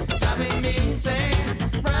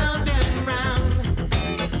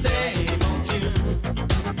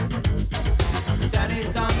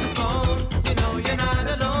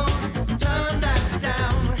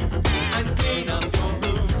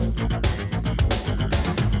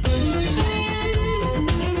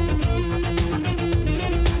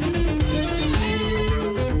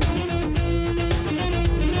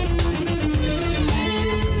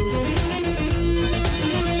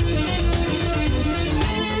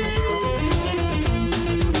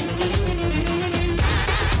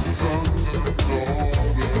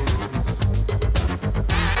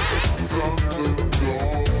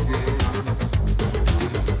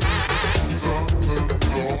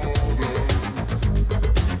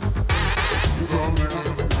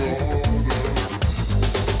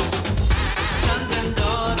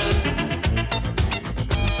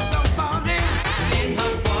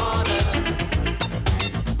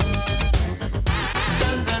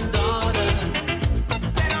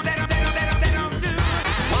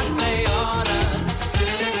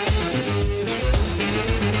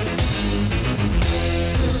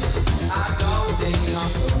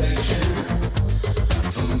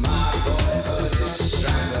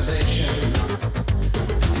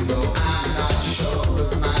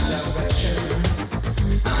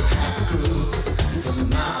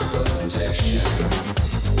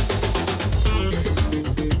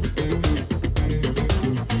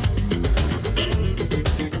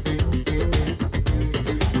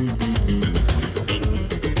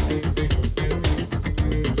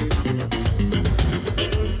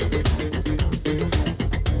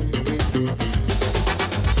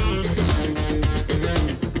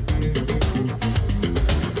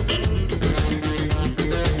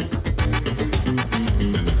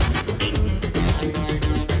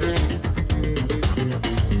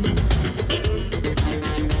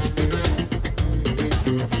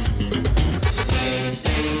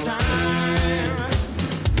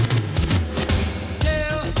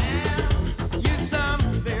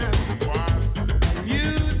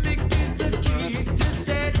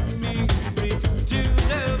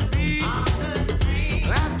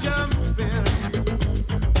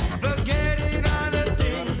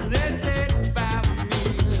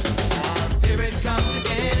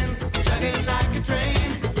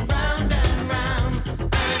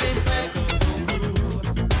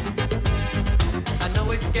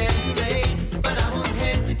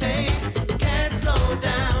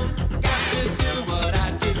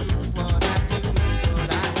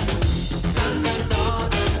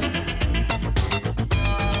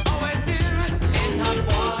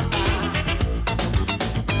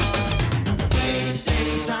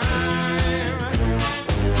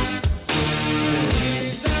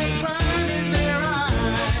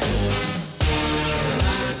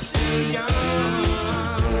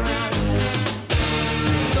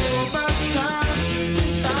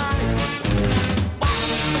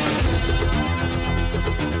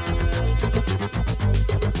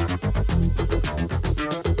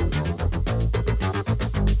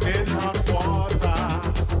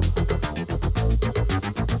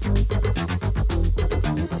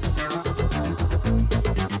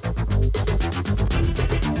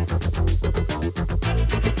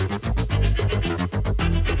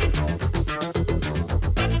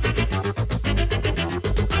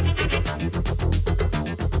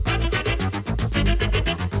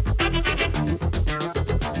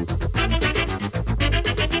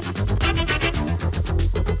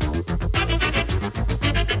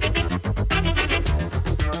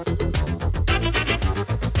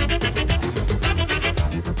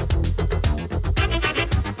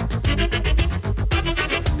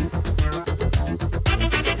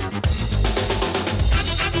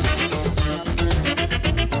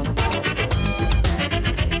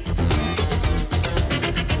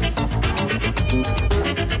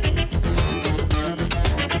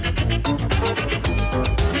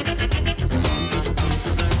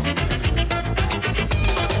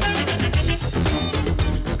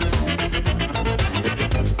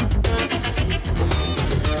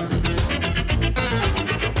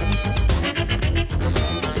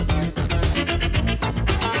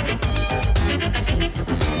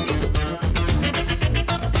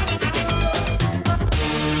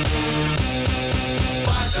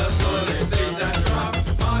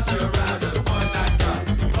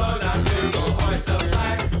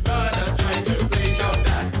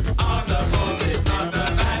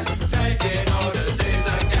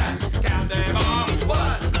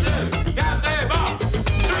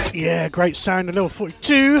 Yeah, great sound at level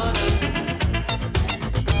 42.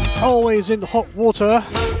 Always in the hot water.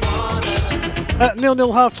 At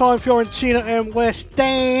 0-0 half time, Fiorentina and West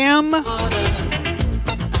Ham.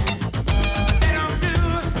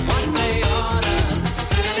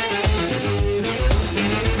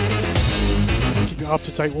 Keep you up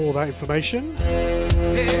to date with all that information.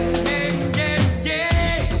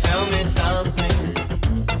 Tell me something.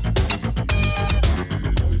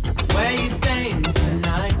 Where you staying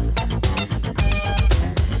tonight?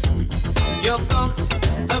 Your folks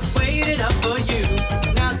have waited up for you.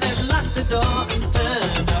 Now they've locked the door and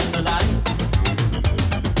turned off the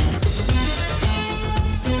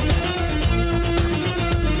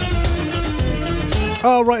light.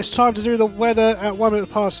 All right, it's time to do the weather at 1 minute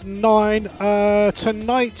past 9.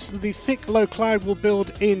 Tonight, the thick low cloud will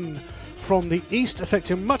build in from the east,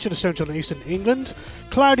 affecting much of the central and eastern England.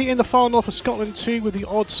 Cloudy in the far north of Scotland too, with the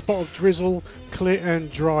odd spot of drizzle, clear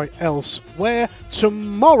and dry elsewhere.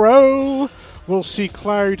 Tomorrow, we'll see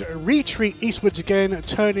cloud retreat eastwards again,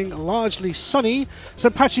 turning largely sunny.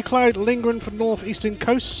 Some patchy cloud lingering for northeastern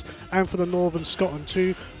coasts and for the northern Scotland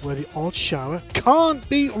too, where the odd shower can't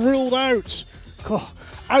be ruled out. Oh,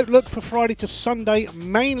 outlook for Friday to Sunday,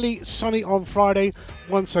 mainly sunny on Friday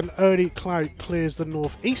once an early cloud clears the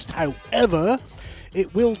northeast. However,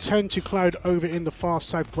 it will tend to cloud over in the far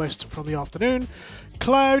southwest from the afternoon.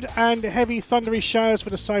 Cloud and heavy thundery showers for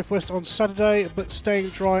the southwest on Saturday, but staying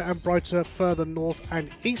dry and brighter further north and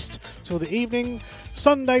east till the evening.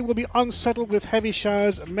 Sunday will be unsettled with heavy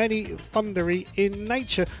showers, many thundery in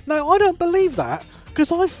nature. Now, I don't believe that,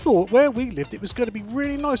 because I thought where we lived it was going to be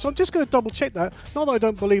really nice. I'm just going to double check that. Not that I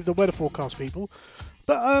don't believe the weather forecast people.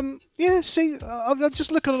 But, yeah, see, I'm just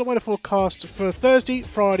looking at the weather forecast for Thursday,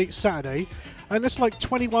 Friday, Saturday. And it's like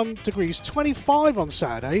 21 degrees, 25 on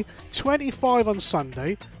Saturday, 25 on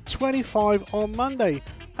Sunday, 25 on Monday.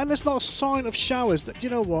 And there's not a sign of showers. Do you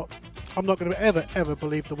know what? I'm not going to ever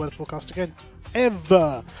believe the weather forecast again.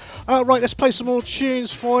 Ever. Right, let's play some more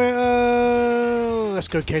tunes for you. Let's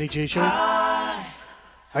go, Kenny G, shall we?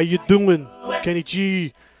 How you doing, Kenny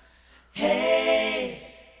G? Hey,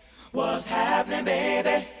 what's happening,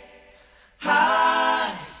 baby?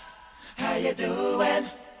 Hi, how you doing?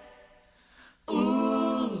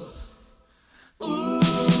 Ooh, ooh.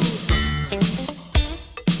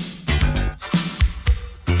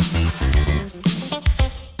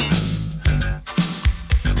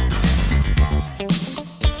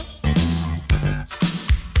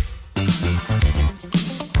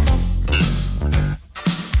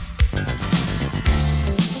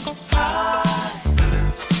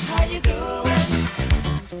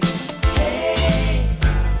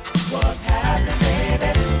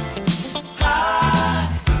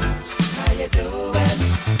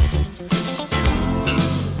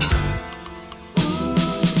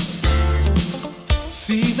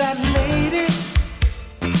 See that lady?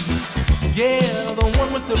 Yeah, the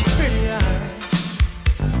one with the pretty eyes.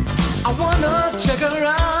 I wanna check her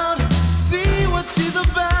out, see what she's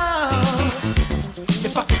about.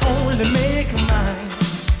 If I could only make her mine.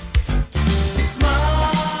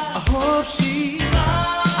 Smile. I hope she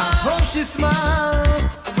smiles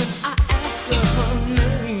when I ask her her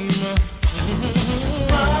name.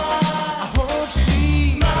 Smile. I hope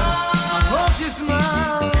she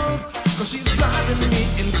smiles. She's driving me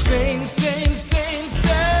insane, sane.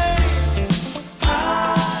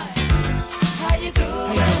 Hi, how you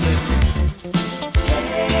doing?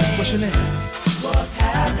 Hey, what's your name? What's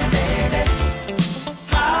happening, baby?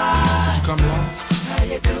 Hi, did you come along? How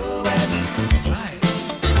you doing? Right.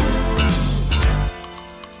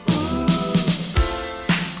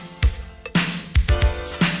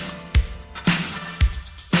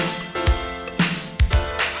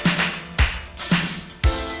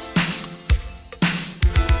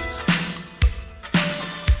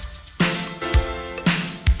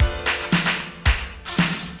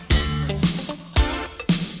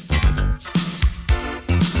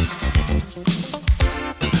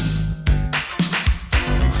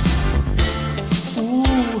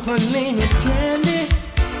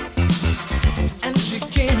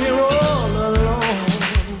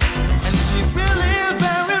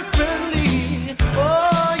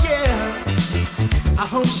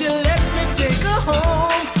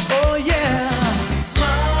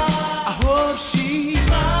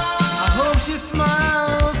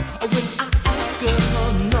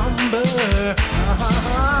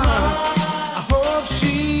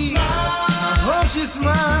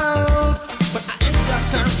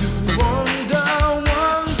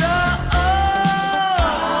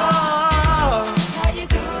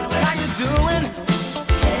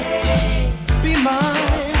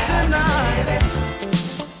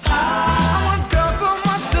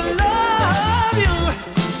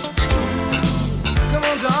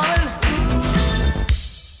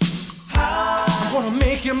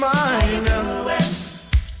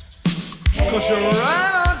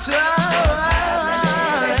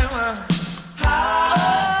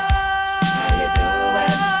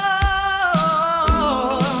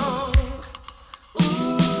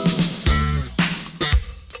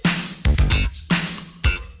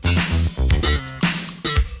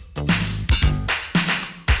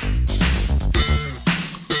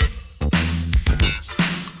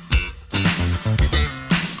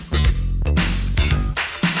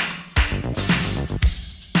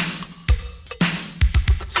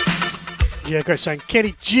 Yeah, great saying.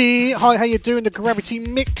 Kenny G, hi, how you doing? The Gravity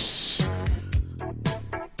Mix.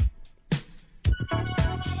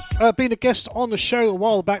 Been a guest on the show a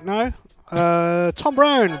while back now. Tom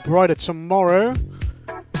Brown, Brighter Tomorrow.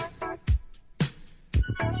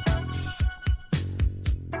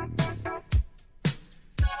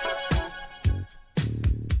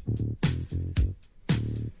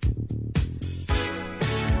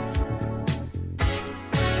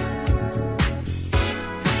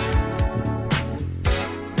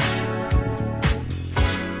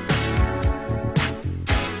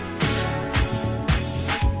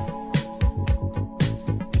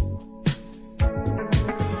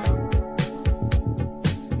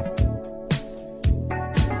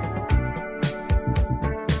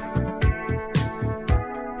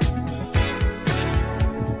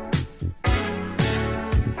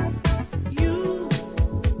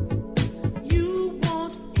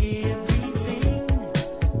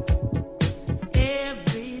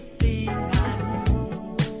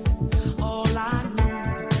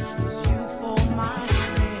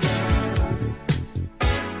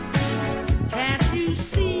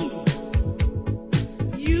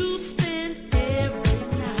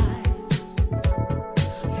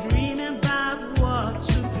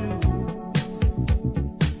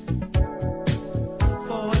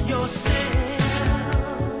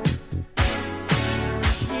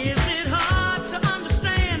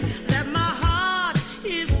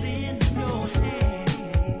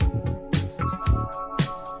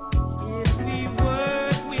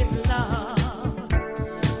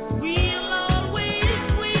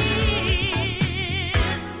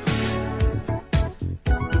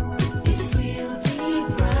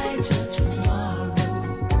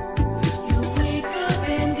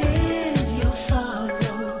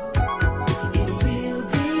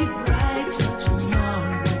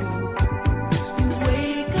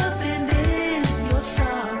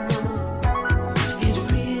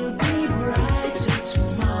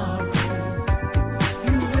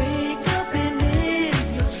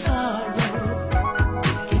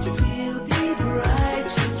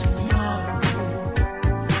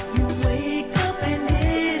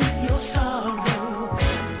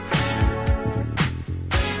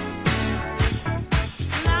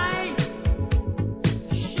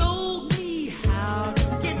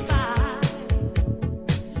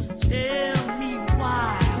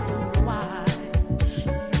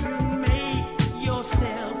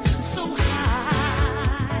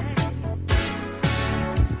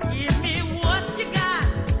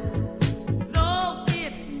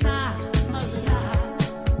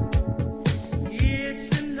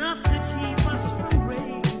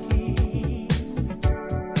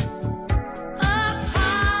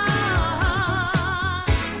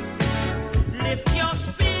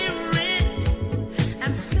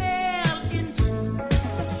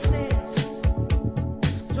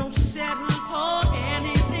 Settle for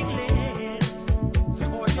any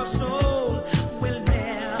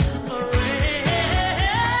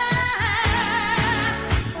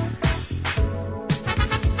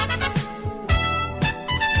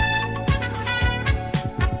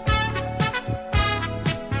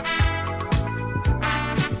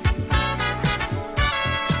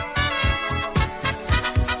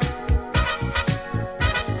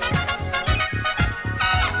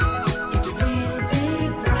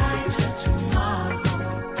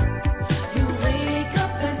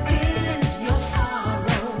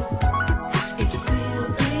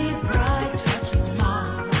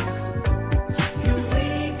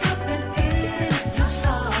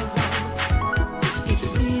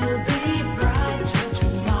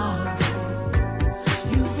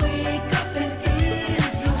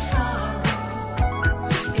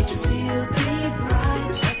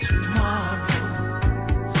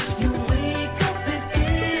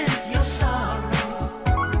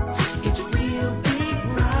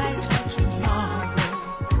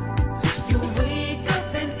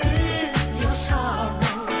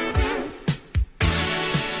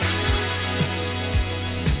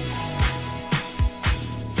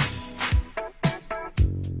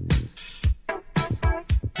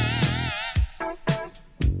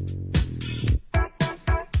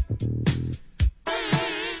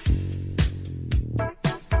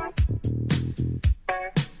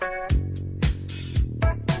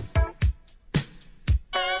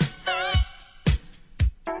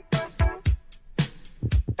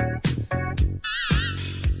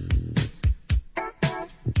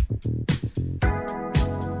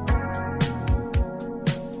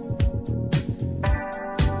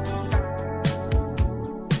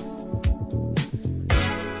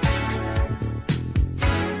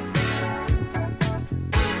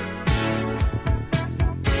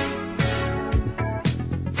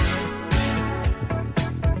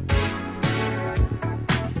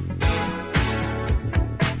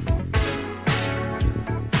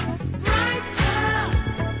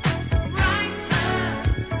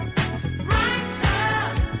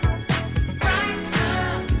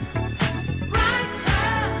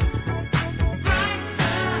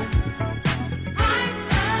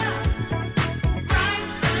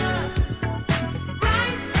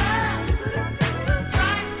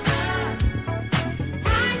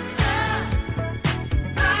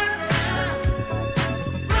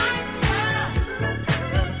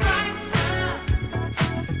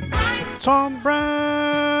Tom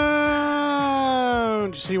Brown.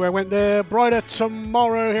 Do you see where I went there? Brighter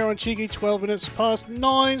Tomorrow here on Cheeky, 12 minutes past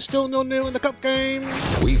 9. Still no new in the cup game.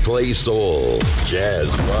 We play soul,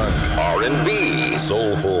 jazz, funk, R&B,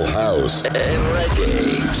 soulful house, and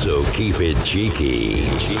reggae. So keep it cheeky.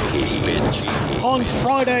 On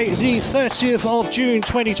Friday, the 30th of June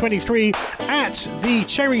 2023, at the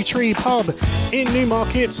Cherry Tree Pub in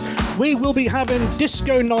Newmarket, we will be having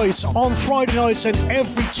disco nights on Friday nights and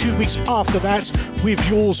every 2 weeks after that with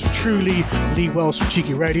yours truly, Lee Wells from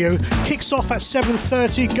Cheeky Radio. Kicks off at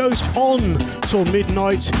 7:30, goes on till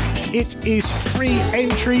midnight. It is free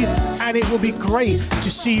entry and it will be great to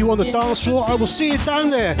see you on the dance floor. I will see you down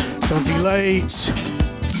there. Don't be late.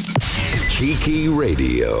 Cheeky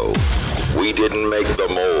Radio. We didn't make the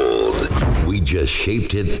mold. We just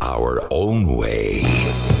shaped it our own way.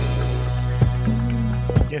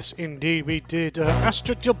 Yes, indeed, we did.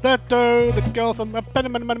 Astrid Gilberto, the girl from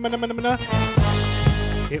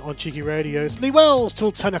here on Cheeky Radio. It's Lee Wells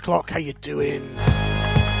till 10 o'clock. How you doing?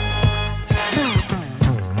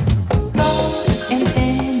 And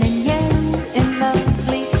thin and young and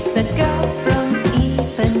lovely, the girl from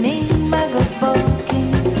Ipanema goes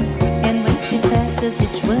walking, and when she passes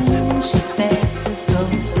each one she passes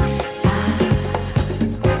goes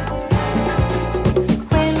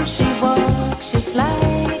when she walks she's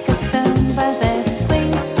like a samba that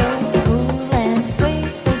swings so cool and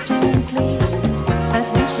sways so gently, but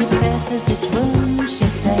when she passes each one she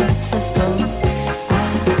passes goes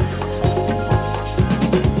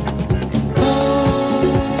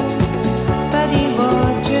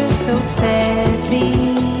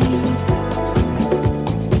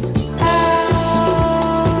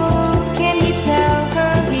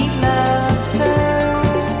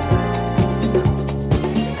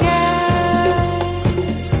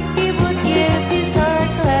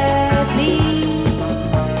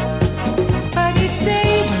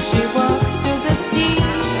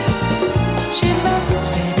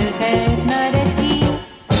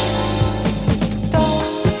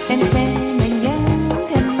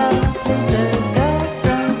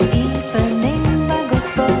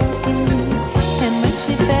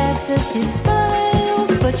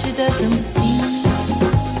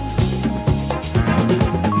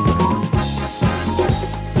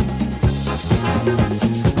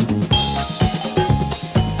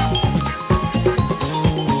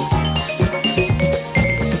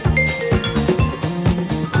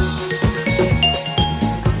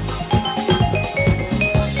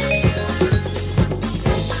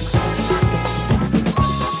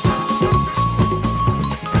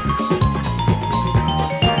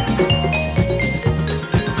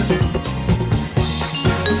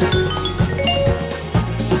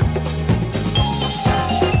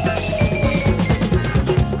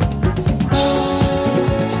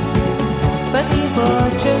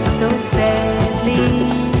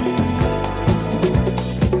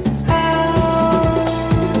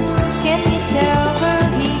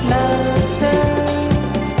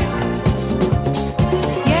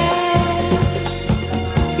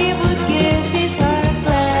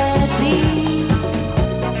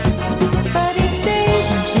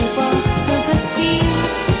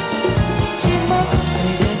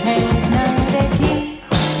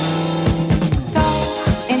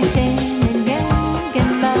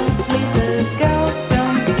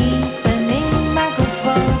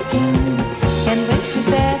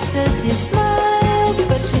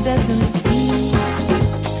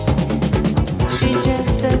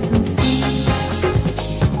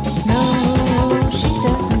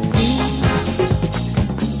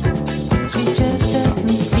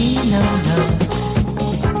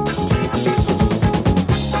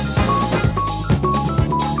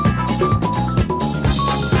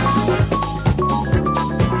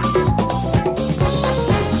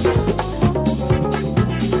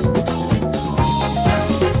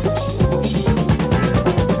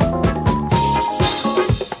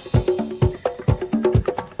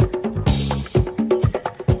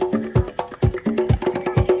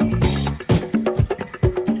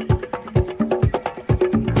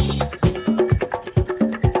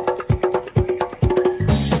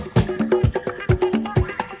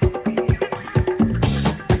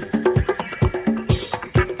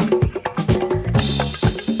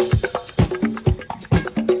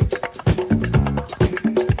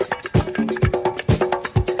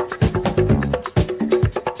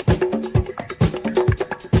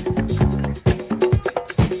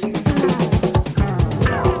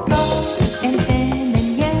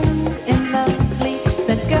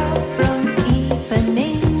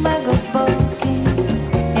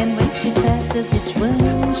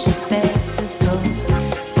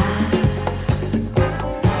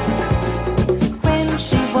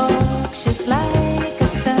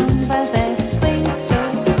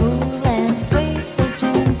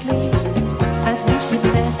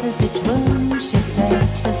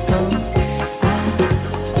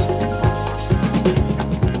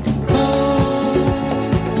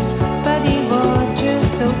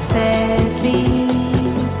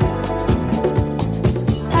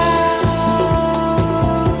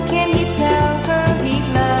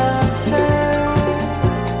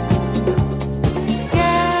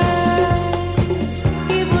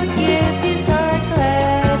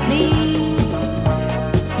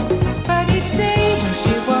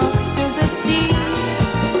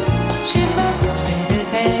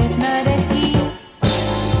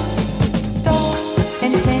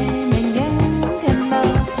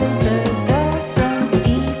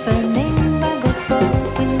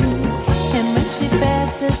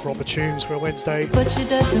proper tunes for a Wednesday. But she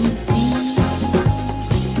doesn't see.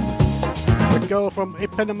 The girl from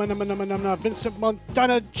Ipanema, Vincent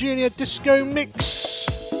Montana Jr. Disco Mix.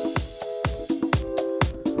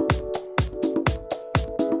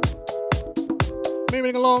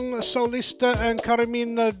 Moving along, Solista and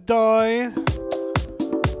Carmina Die.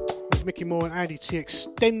 With Mickey Moore and Andy T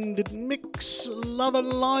extended mix. Love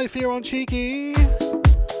and Life here on Cheeky.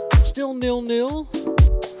 Still 0-0.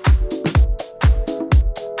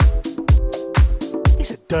 It's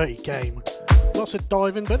a dirty game. Lots of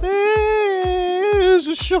diving, but there's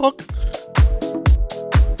a shock.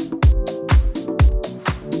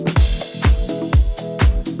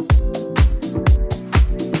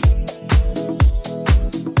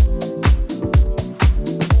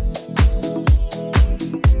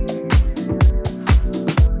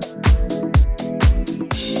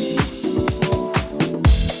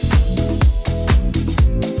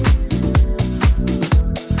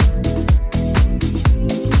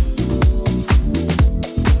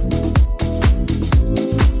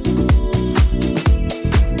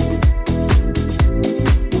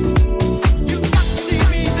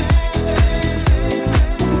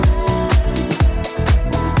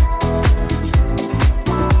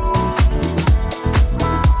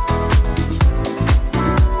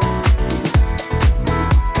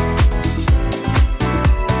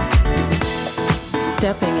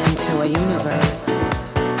 Stepping into a universe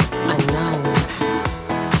unknown.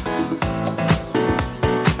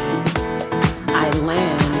 I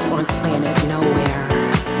land on planet nowhere.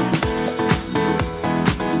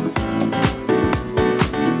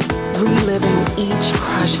 Reliving each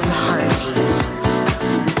crushing heartbeat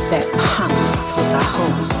that pumps with the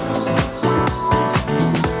hopes.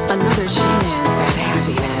 Another chance at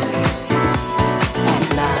happiness,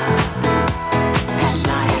 at love.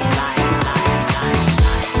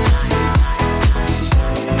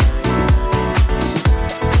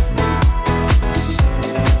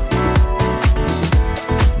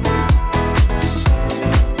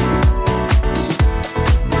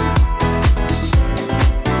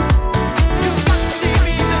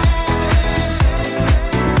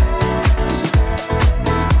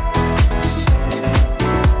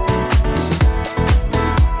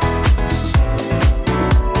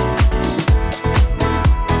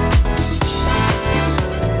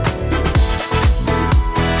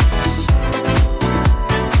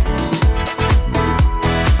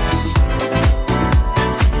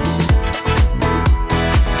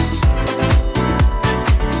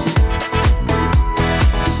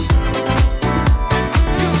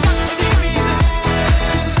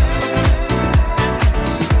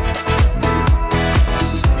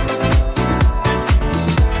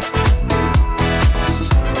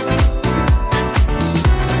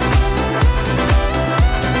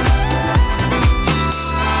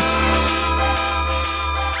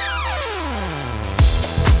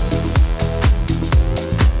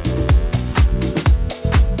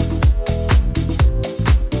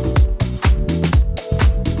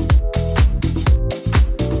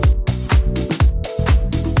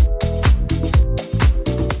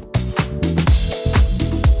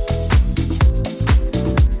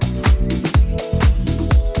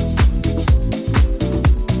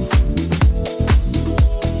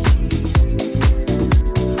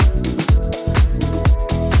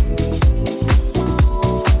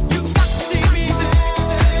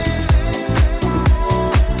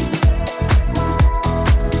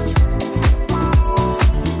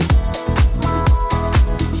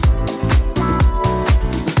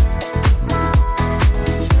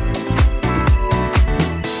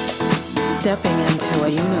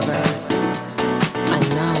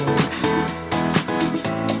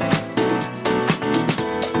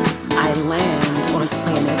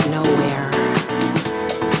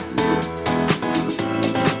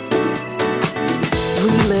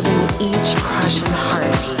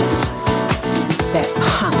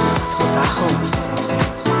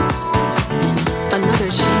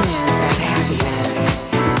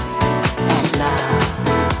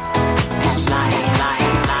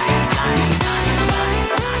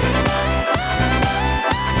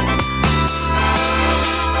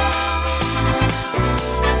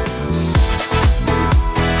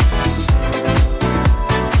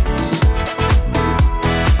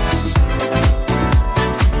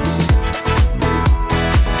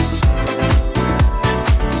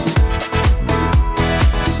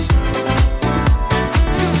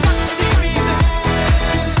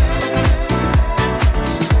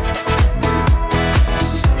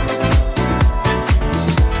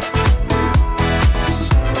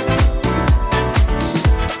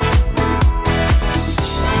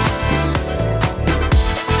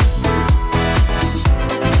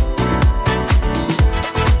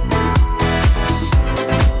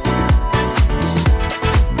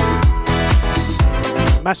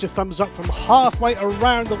 massive thumbs up from halfway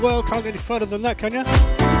around the world. Can't get any further than that, can you?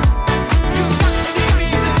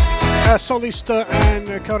 Solista and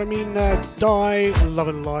Carmina Die, Love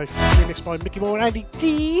and Life, remixed by Mickey Moore and Andy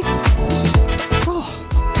D. Oh,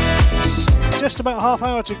 just about a half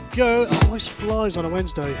hour to go. Always flies on a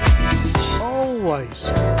Wednesday. Always.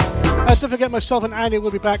 Don't forget, myself and Andy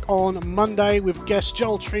will be back on Monday with guests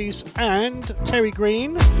Joel Trees and Terry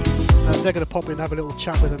Green. They're going to pop in and have a little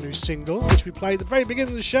chat with a new single, which we played at the very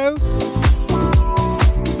beginning of the show.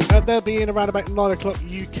 They'll be in around about 9 o'clock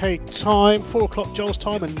UK time, 4 o'clock Joel's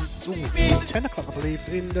time, and 10 o'clock, I believe,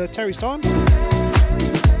 in Terry's time.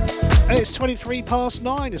 And it's 23 past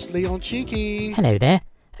 9. It's Leon Cheeky. Hello there.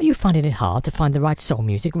 Are you finding it hard to find the right soul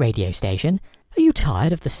music radio station? Are you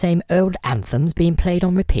tired of the same old anthems being played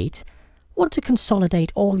on repeat? Want to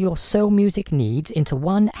consolidate all your soul music needs into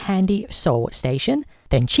one handy soul station?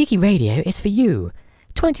 Then Cheeky Radio is for you.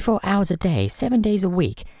 24 hours a day, 7 days a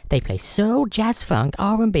week. They play soul, jazz, funk,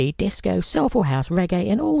 R&B, disco, soulful house, reggae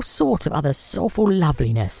and all sorts of other soulful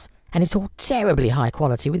loveliness. And it's all terribly high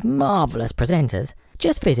quality with marvellous presenters.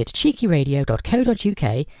 Just visit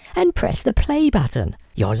cheekyradio.co.uk and press the play button.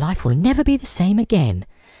 Your life will never be the same again.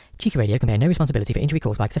 Cheeky Radio can bear no responsibility for injury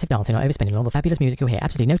caused by excessive dancing or overspinning, and all the fabulous music you'll hear.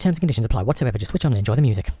 Absolutely no terms and conditions apply whatsoever. Just switch on and enjoy the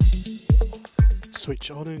music.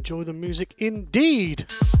 Switch on and enjoy the music indeed.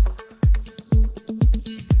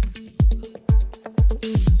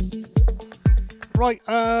 Right,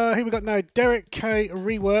 here we got now Derek K.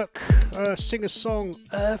 Rework, singer-song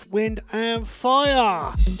Earth, Wind and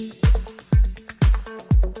Fire.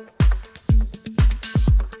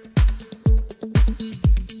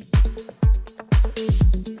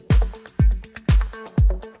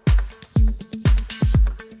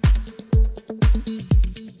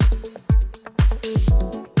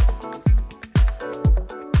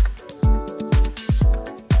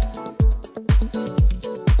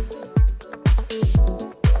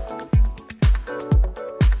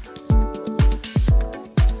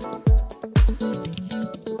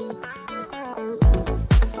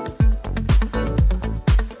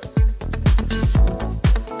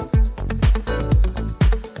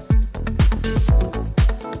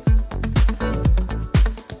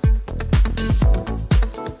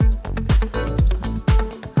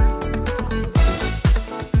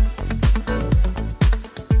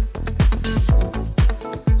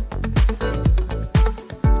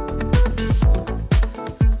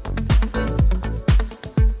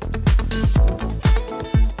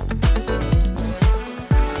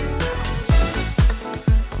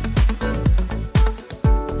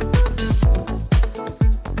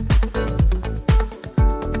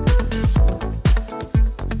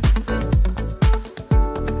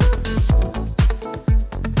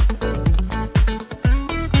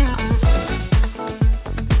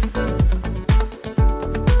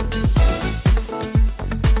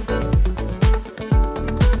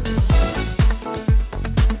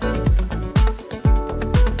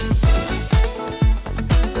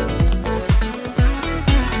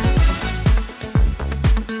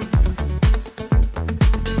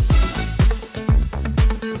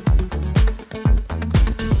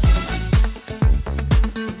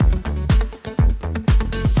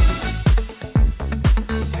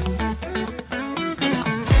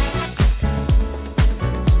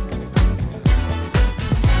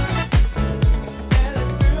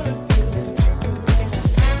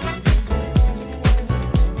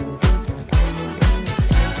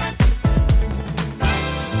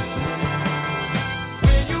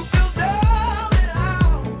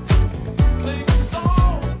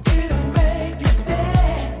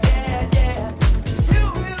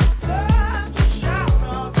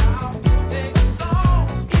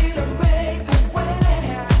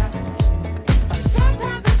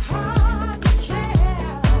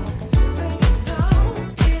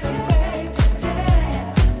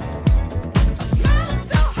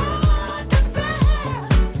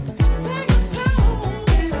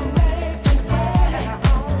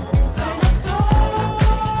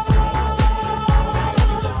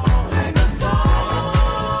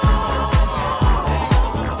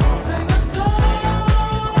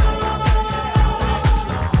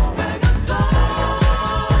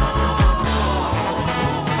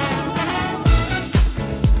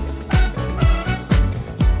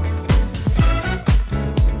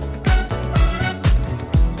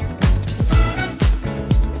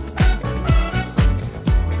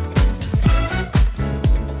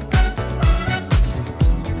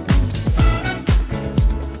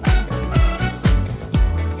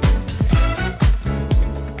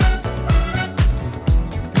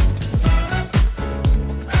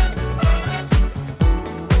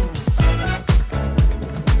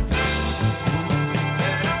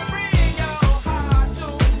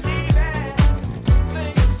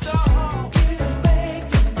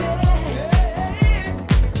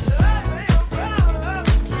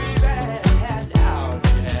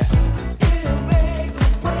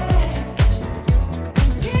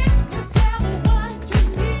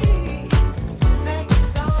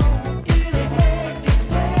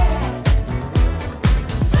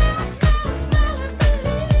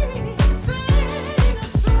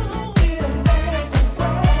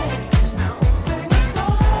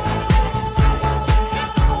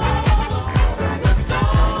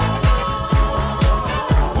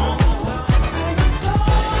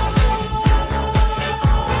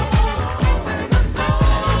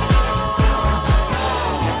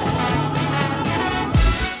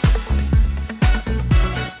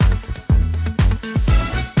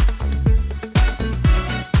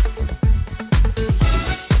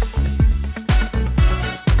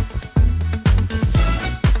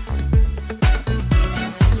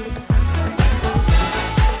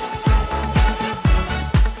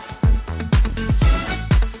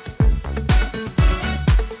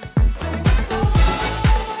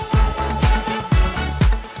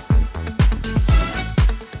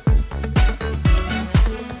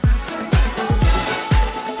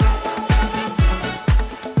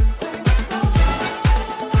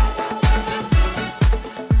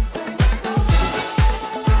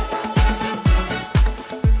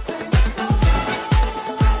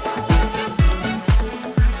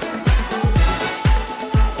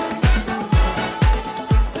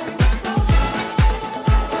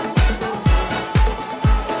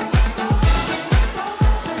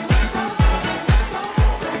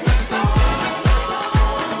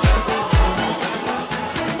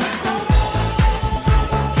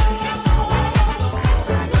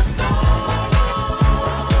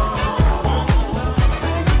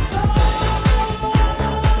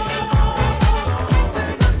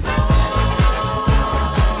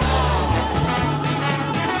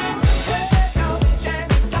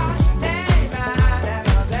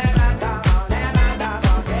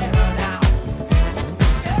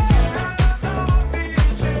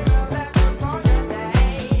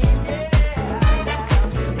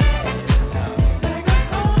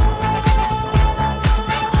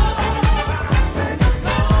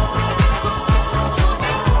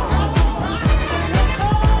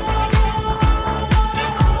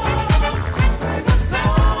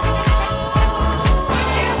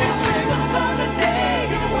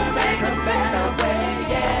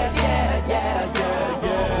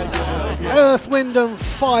 Wind and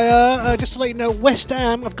Fire. Just to let you know, West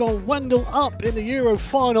Ham have gone 1-0 up in the Euro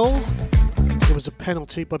final. There was a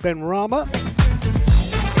penalty by Ben Rama.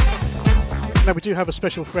 Now, we do have a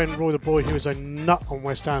special friend, Roy the Boy, who is a nut on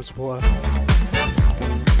West Ham supporter.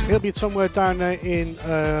 He'll be somewhere down there in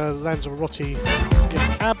Lanzarote,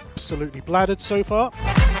 getting absolutely bladdered so far.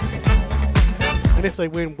 And if they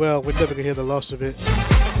win, well, we're never going to hear the last of it.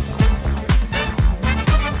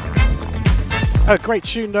 A great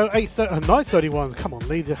tune though, 9:31. Come on,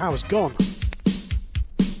 Lee, the hour's gone.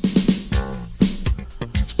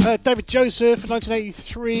 David Joseph,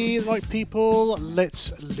 1983, The Night People,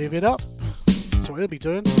 Let's Live It Up. That's what he'll be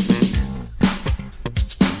doing.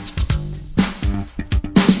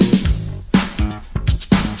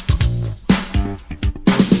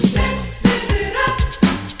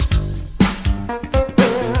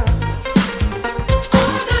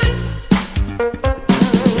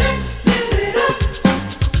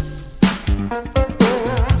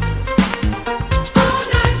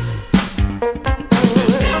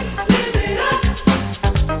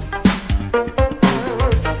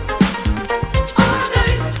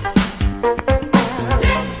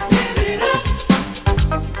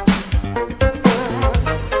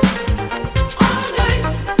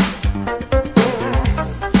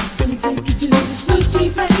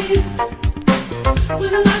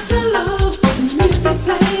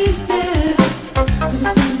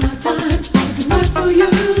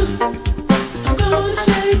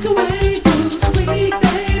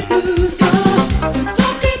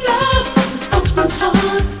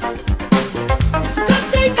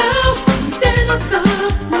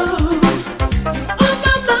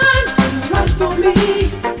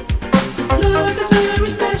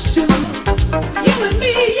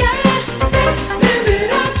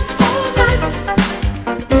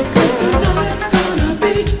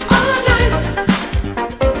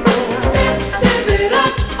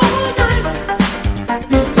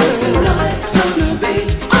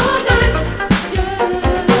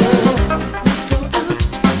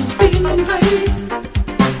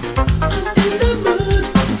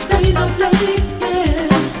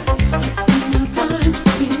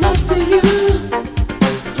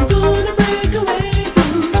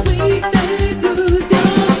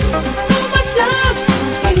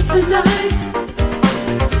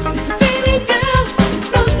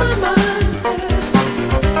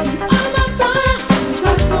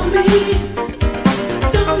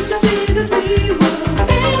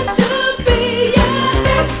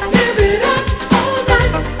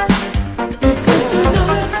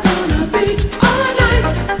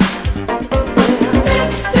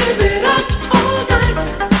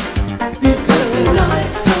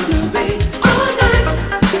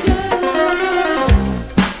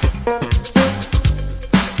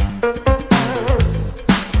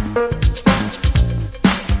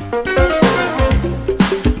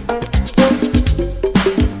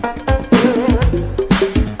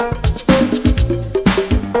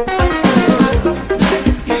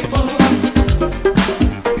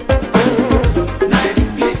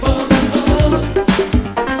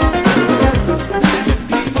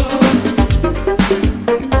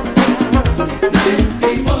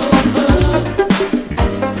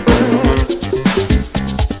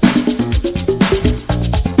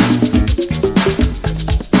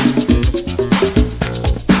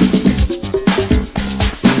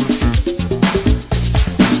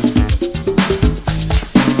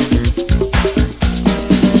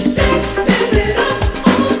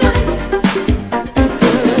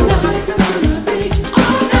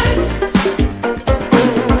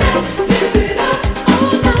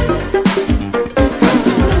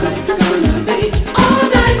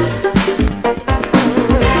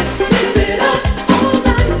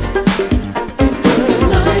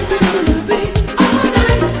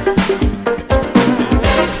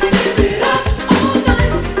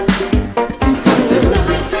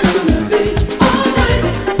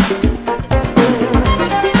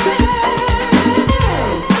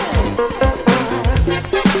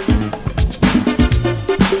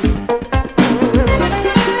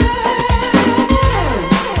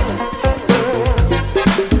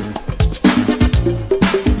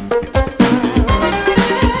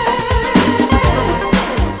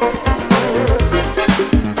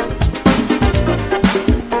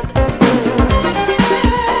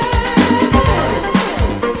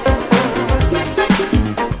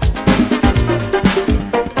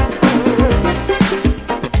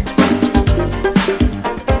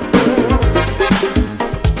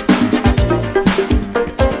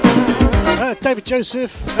 David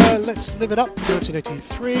Joseph, Let's Live It Up,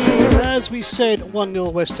 1983. As we said,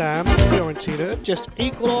 1-0 West Ham. Fiorentina just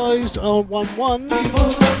equalised on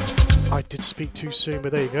 1-1. I did speak too soon,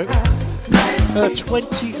 but there you go.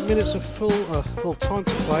 20 minutes of full time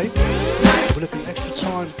to play. We're looking at extra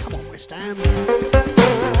time. Come on, West Ham.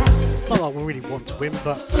 Not that we really want to win,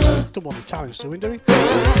 but don't want the Italians to win, do we?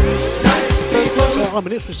 I'm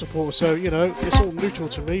an Ipswich supporter, so, you know, it's all neutral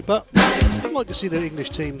to me, but I'd like to see the English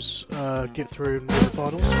teams get through in the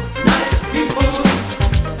finals.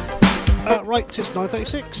 Right, it's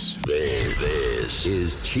 9:36. This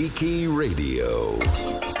is Cheeky Radio.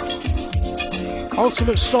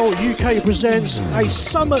 Ultimate Soul UK presents a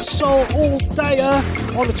Summer Soul All-Dayer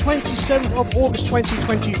on the 27th of August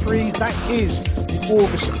 2023. That is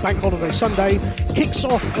August Bank Holiday Sunday. Kicks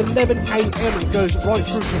off 11 a.m. and goes right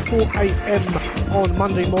through to 4 a.m. on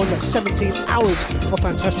Monday morning. That's 17 hours of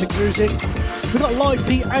fantastic music. We've got live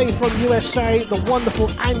PA from USA, the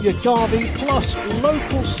wonderful Anya Garvey, plus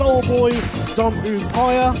local soul boy Dom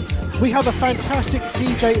Upaya. We have a fantastic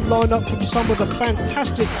DJ lineup from some of the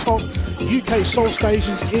fantastic top UK soul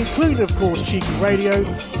stations, including, of course, Cheeky Radio.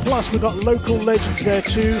 Plus, we've got local legends there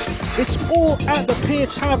too. It's all at the Pier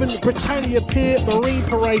Tavern, Britannia Pier, Marine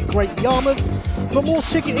Parade, Great Yarmouth. For more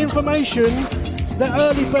ticket information, the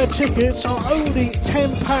early bird tickets are only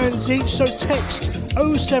 £10 each, so text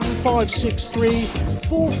 07563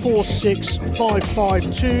 446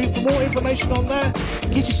 552 for more information on that.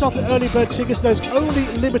 Get yourself the early bird tickets. There's only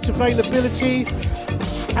limited availability,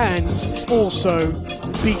 and also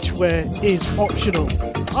beachwear is optional.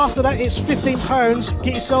 After that, it's £15.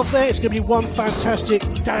 Get yourself there. It's going to be one fantastic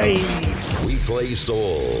day. We play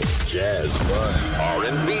soul, jazz, funk,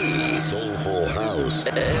 R&B, soulful house,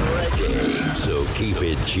 and reggae. So keep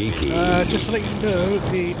it cheeky. Just to let you know,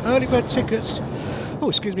 the early bird tickets.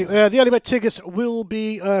 The early bird tickets will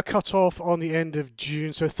be cut off on the end of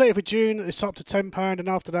June. So 30th of June, it's up to £10, and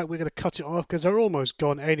after that, we're going to cut it off because they're almost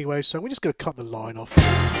gone anyway. So we're just going to cut the line off.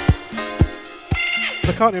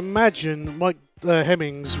 I can't imagine Mike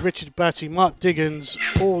Hemmings, Richard Batty, Mark Diggins,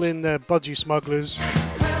 all in their budgie smugglers.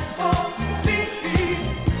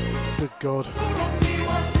 Good God.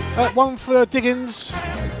 One for Diggins,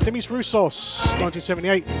 Demis Roussos,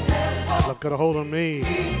 1978. Love Got a Hold on Me.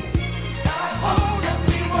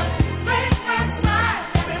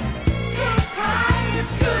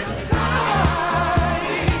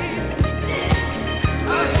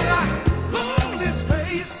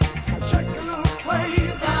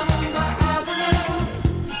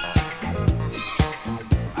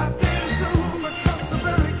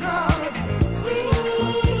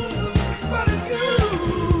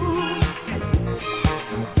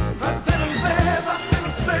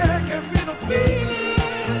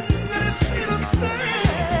 Stay.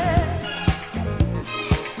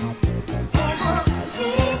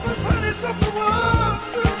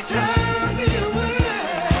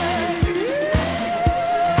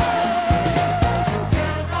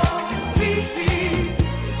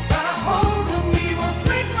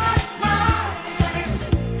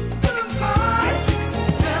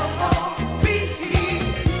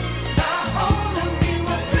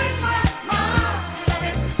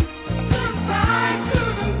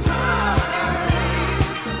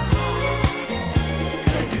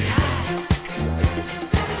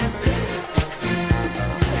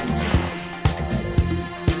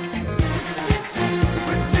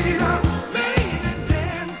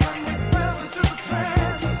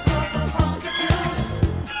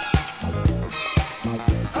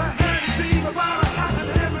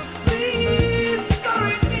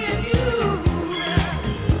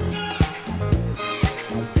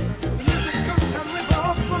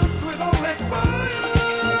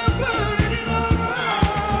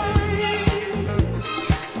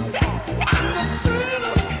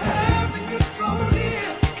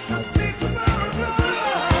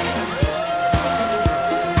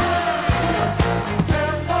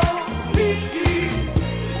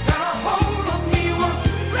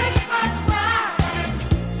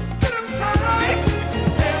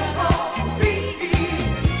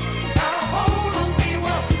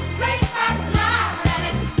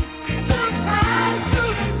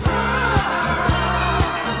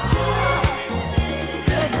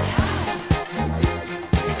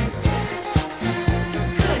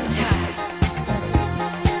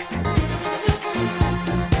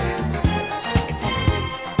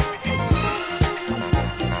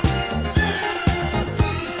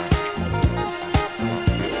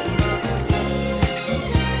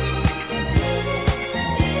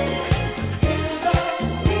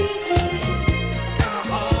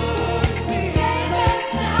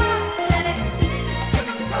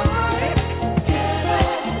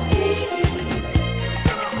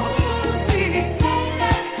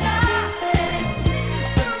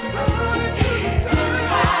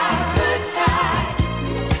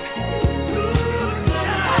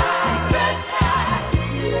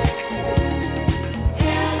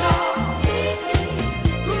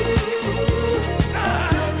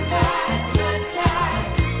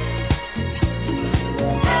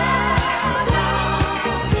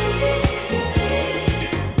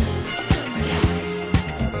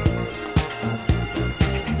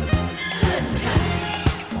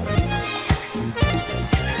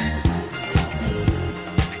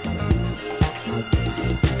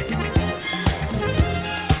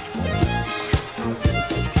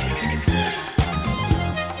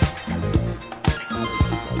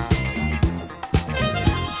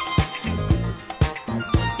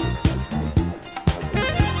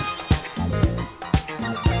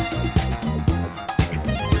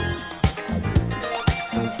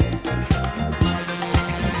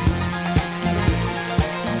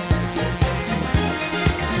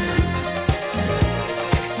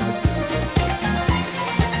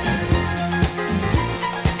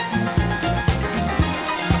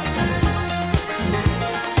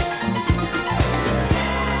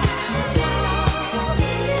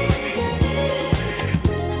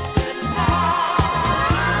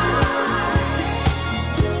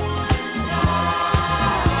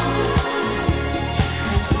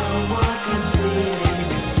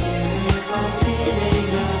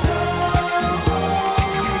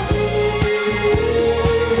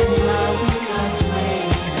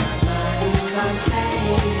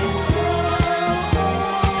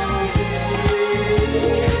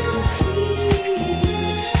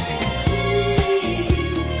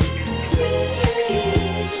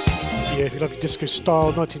 Lovely Disco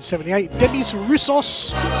Style, 1978. Demis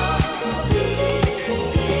Roussos,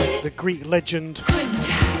 the Greek legend.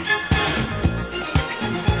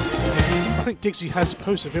 I think Dixie has a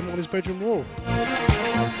poster of him on his bedroom wall.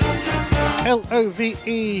 LOVE,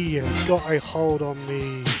 Got a Hold on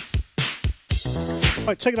Me.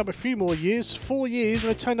 Right, taking up a few more years, 4 years, and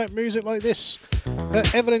I turned out music like this.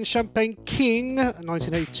 Evelyn Champagne King,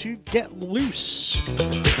 1982, Get Loose.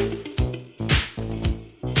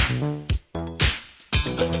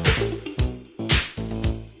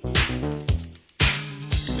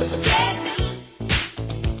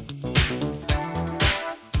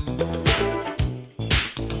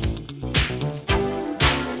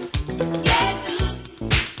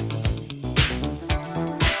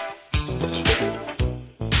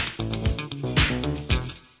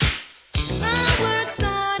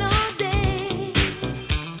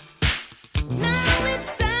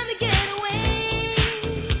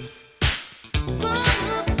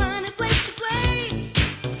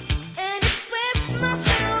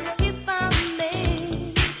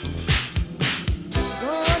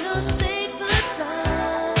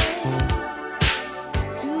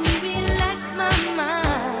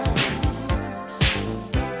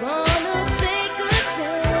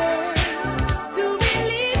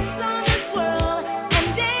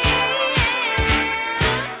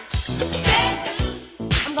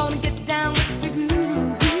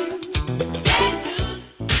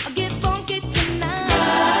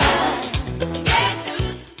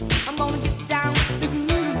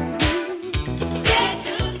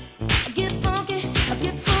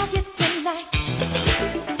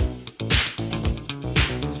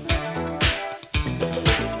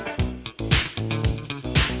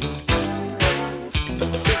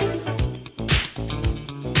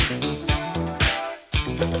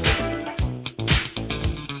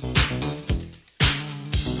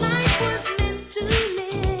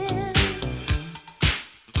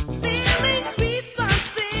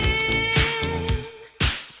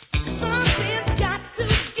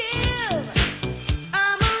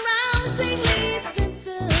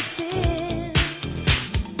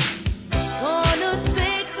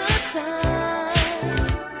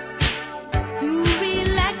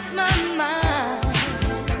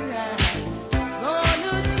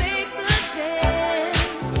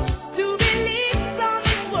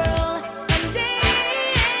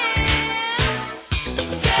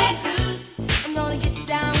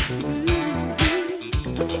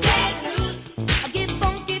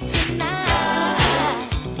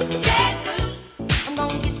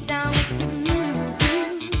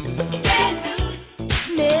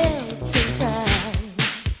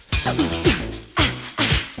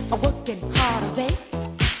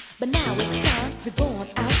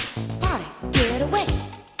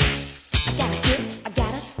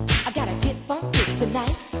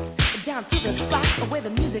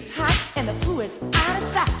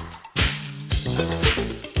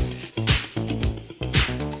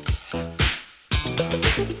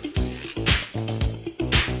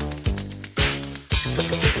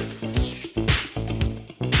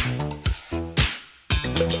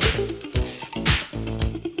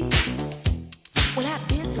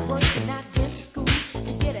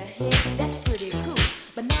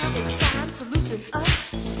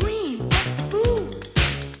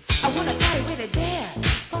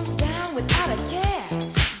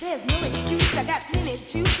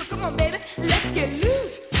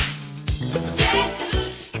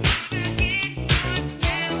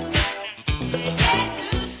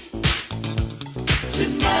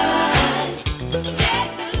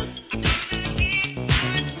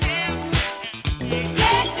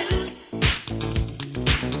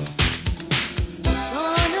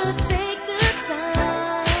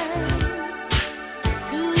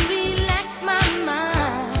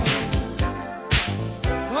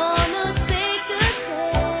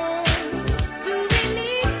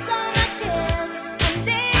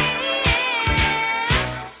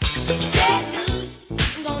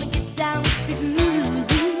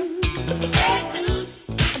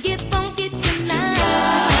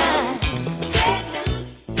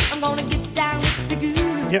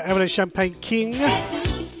 Champagne King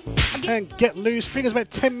and Get Loose. Bring us about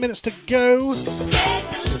 10 minutes to go.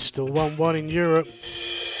 There's still 1-1 in Europe.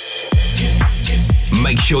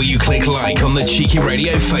 Make sure you click like on the Cheeky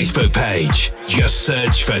Radio Facebook page. Just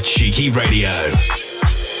search for Cheeky Radio.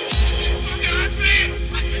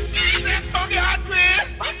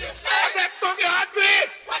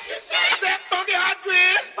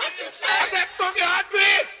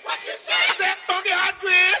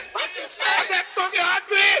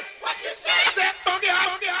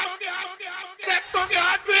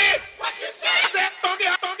 What you say?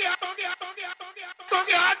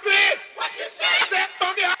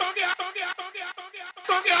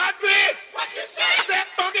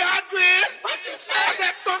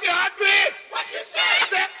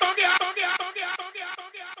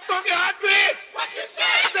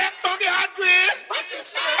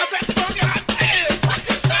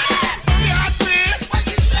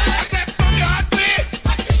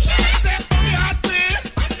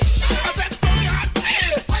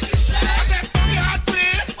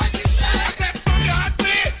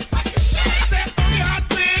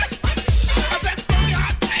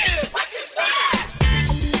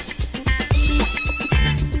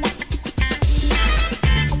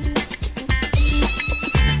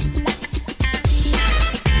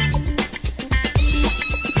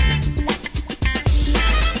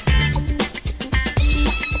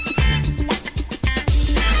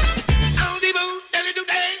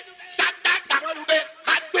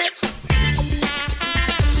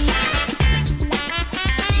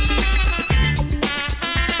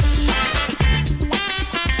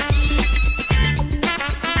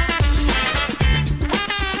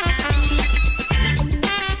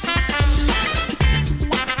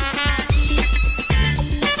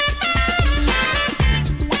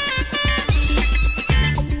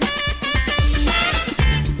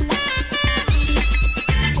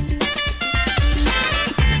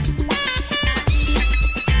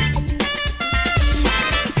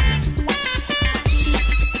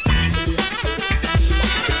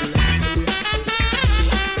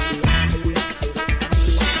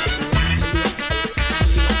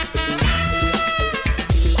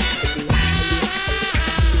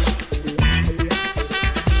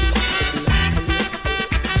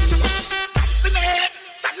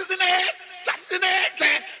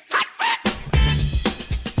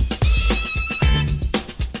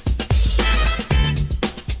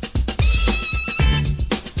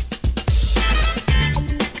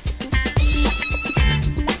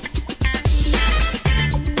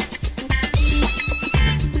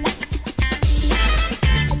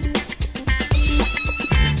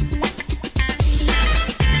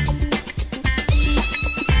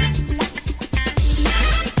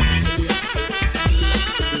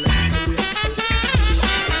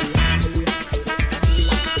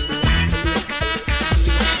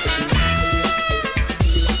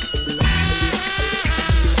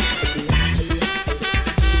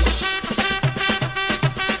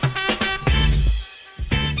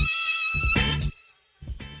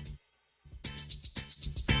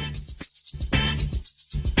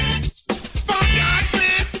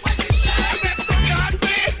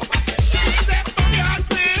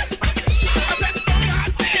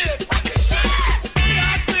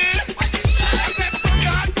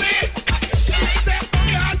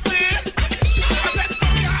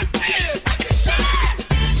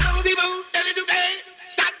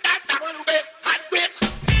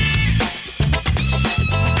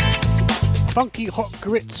 Funky Hot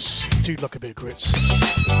Grits. Do like a bit of grits.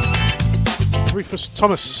 Rufus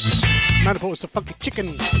Thomas. Man, I thought it was the Funky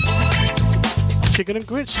Chicken. Chicken and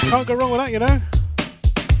grits. Can't go wrong with that, you know.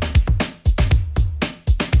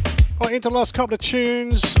 Right, into the last couple of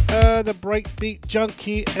tunes. The Breakbeat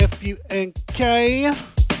Junkie, FUNK.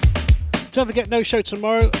 Don't forget, no show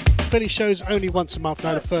tomorrow. Philly show's only once a month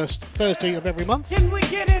now, the first Thursday of every month. Can we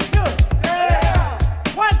get into it? Yeah.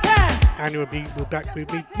 One time. And we'll be back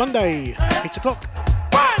with me Monday, 8 o'clock.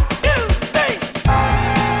 1, 2, 3.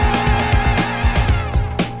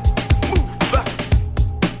 Move.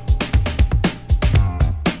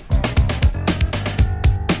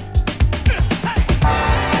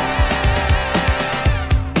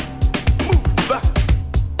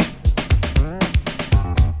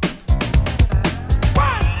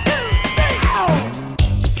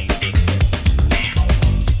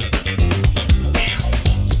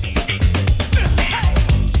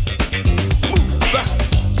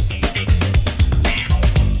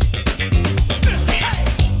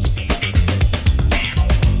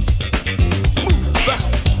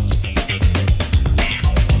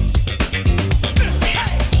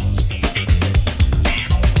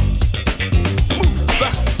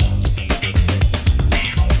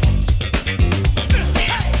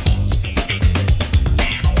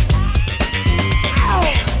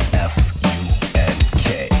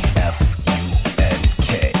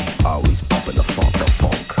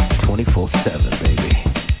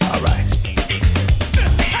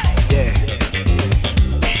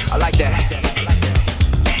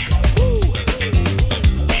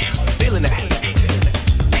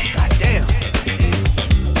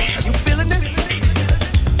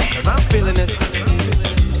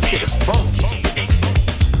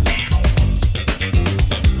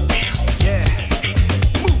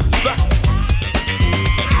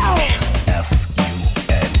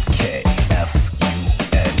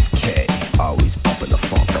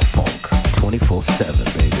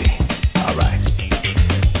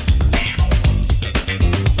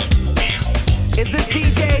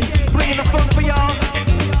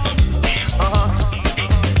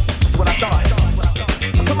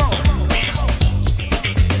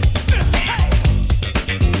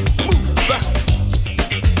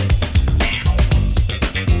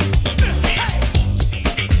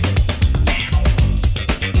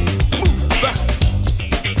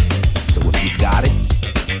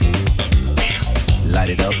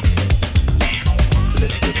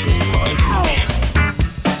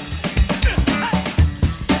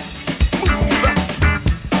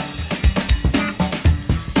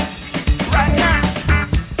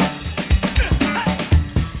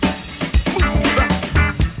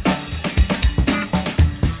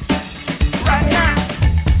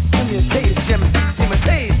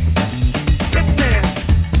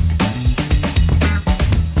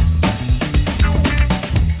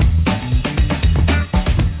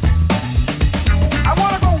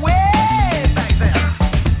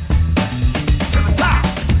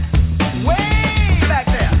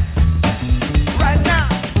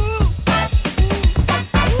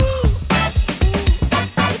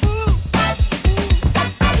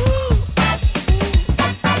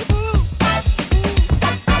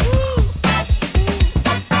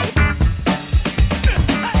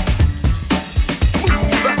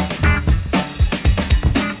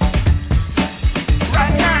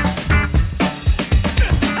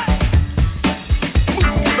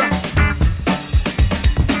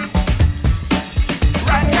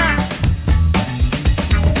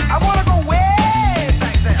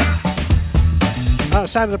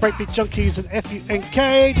 sound of the Breakbeat Junkies and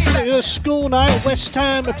FUNK. Just to the score now. West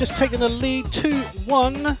Ham have just taken the lead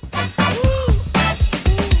 2-1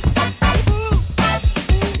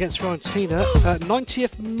 against Fiorentina at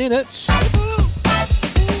 90th minute. It's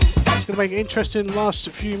going to make it interesting in the last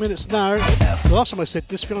few minutes now. The last time I said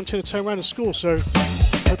this, Fiorentina turned around and score, so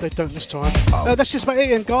I hope they don't this time. That's just about it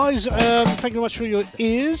again, guys. Thank you very much for your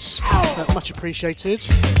ears. Much appreciated.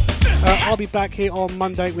 I'll be back here on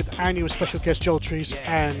Monday with our new special guest Joel Trees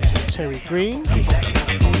and Terry Green.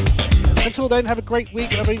 Until then, have a great week,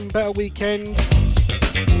 have an even better weekend.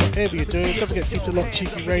 Whatever you're doing, don't forget to keep it locked,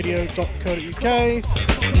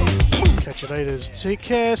 cheekyradio.co.uk. Catch you later. Take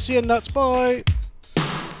care. See you nuts. Bye.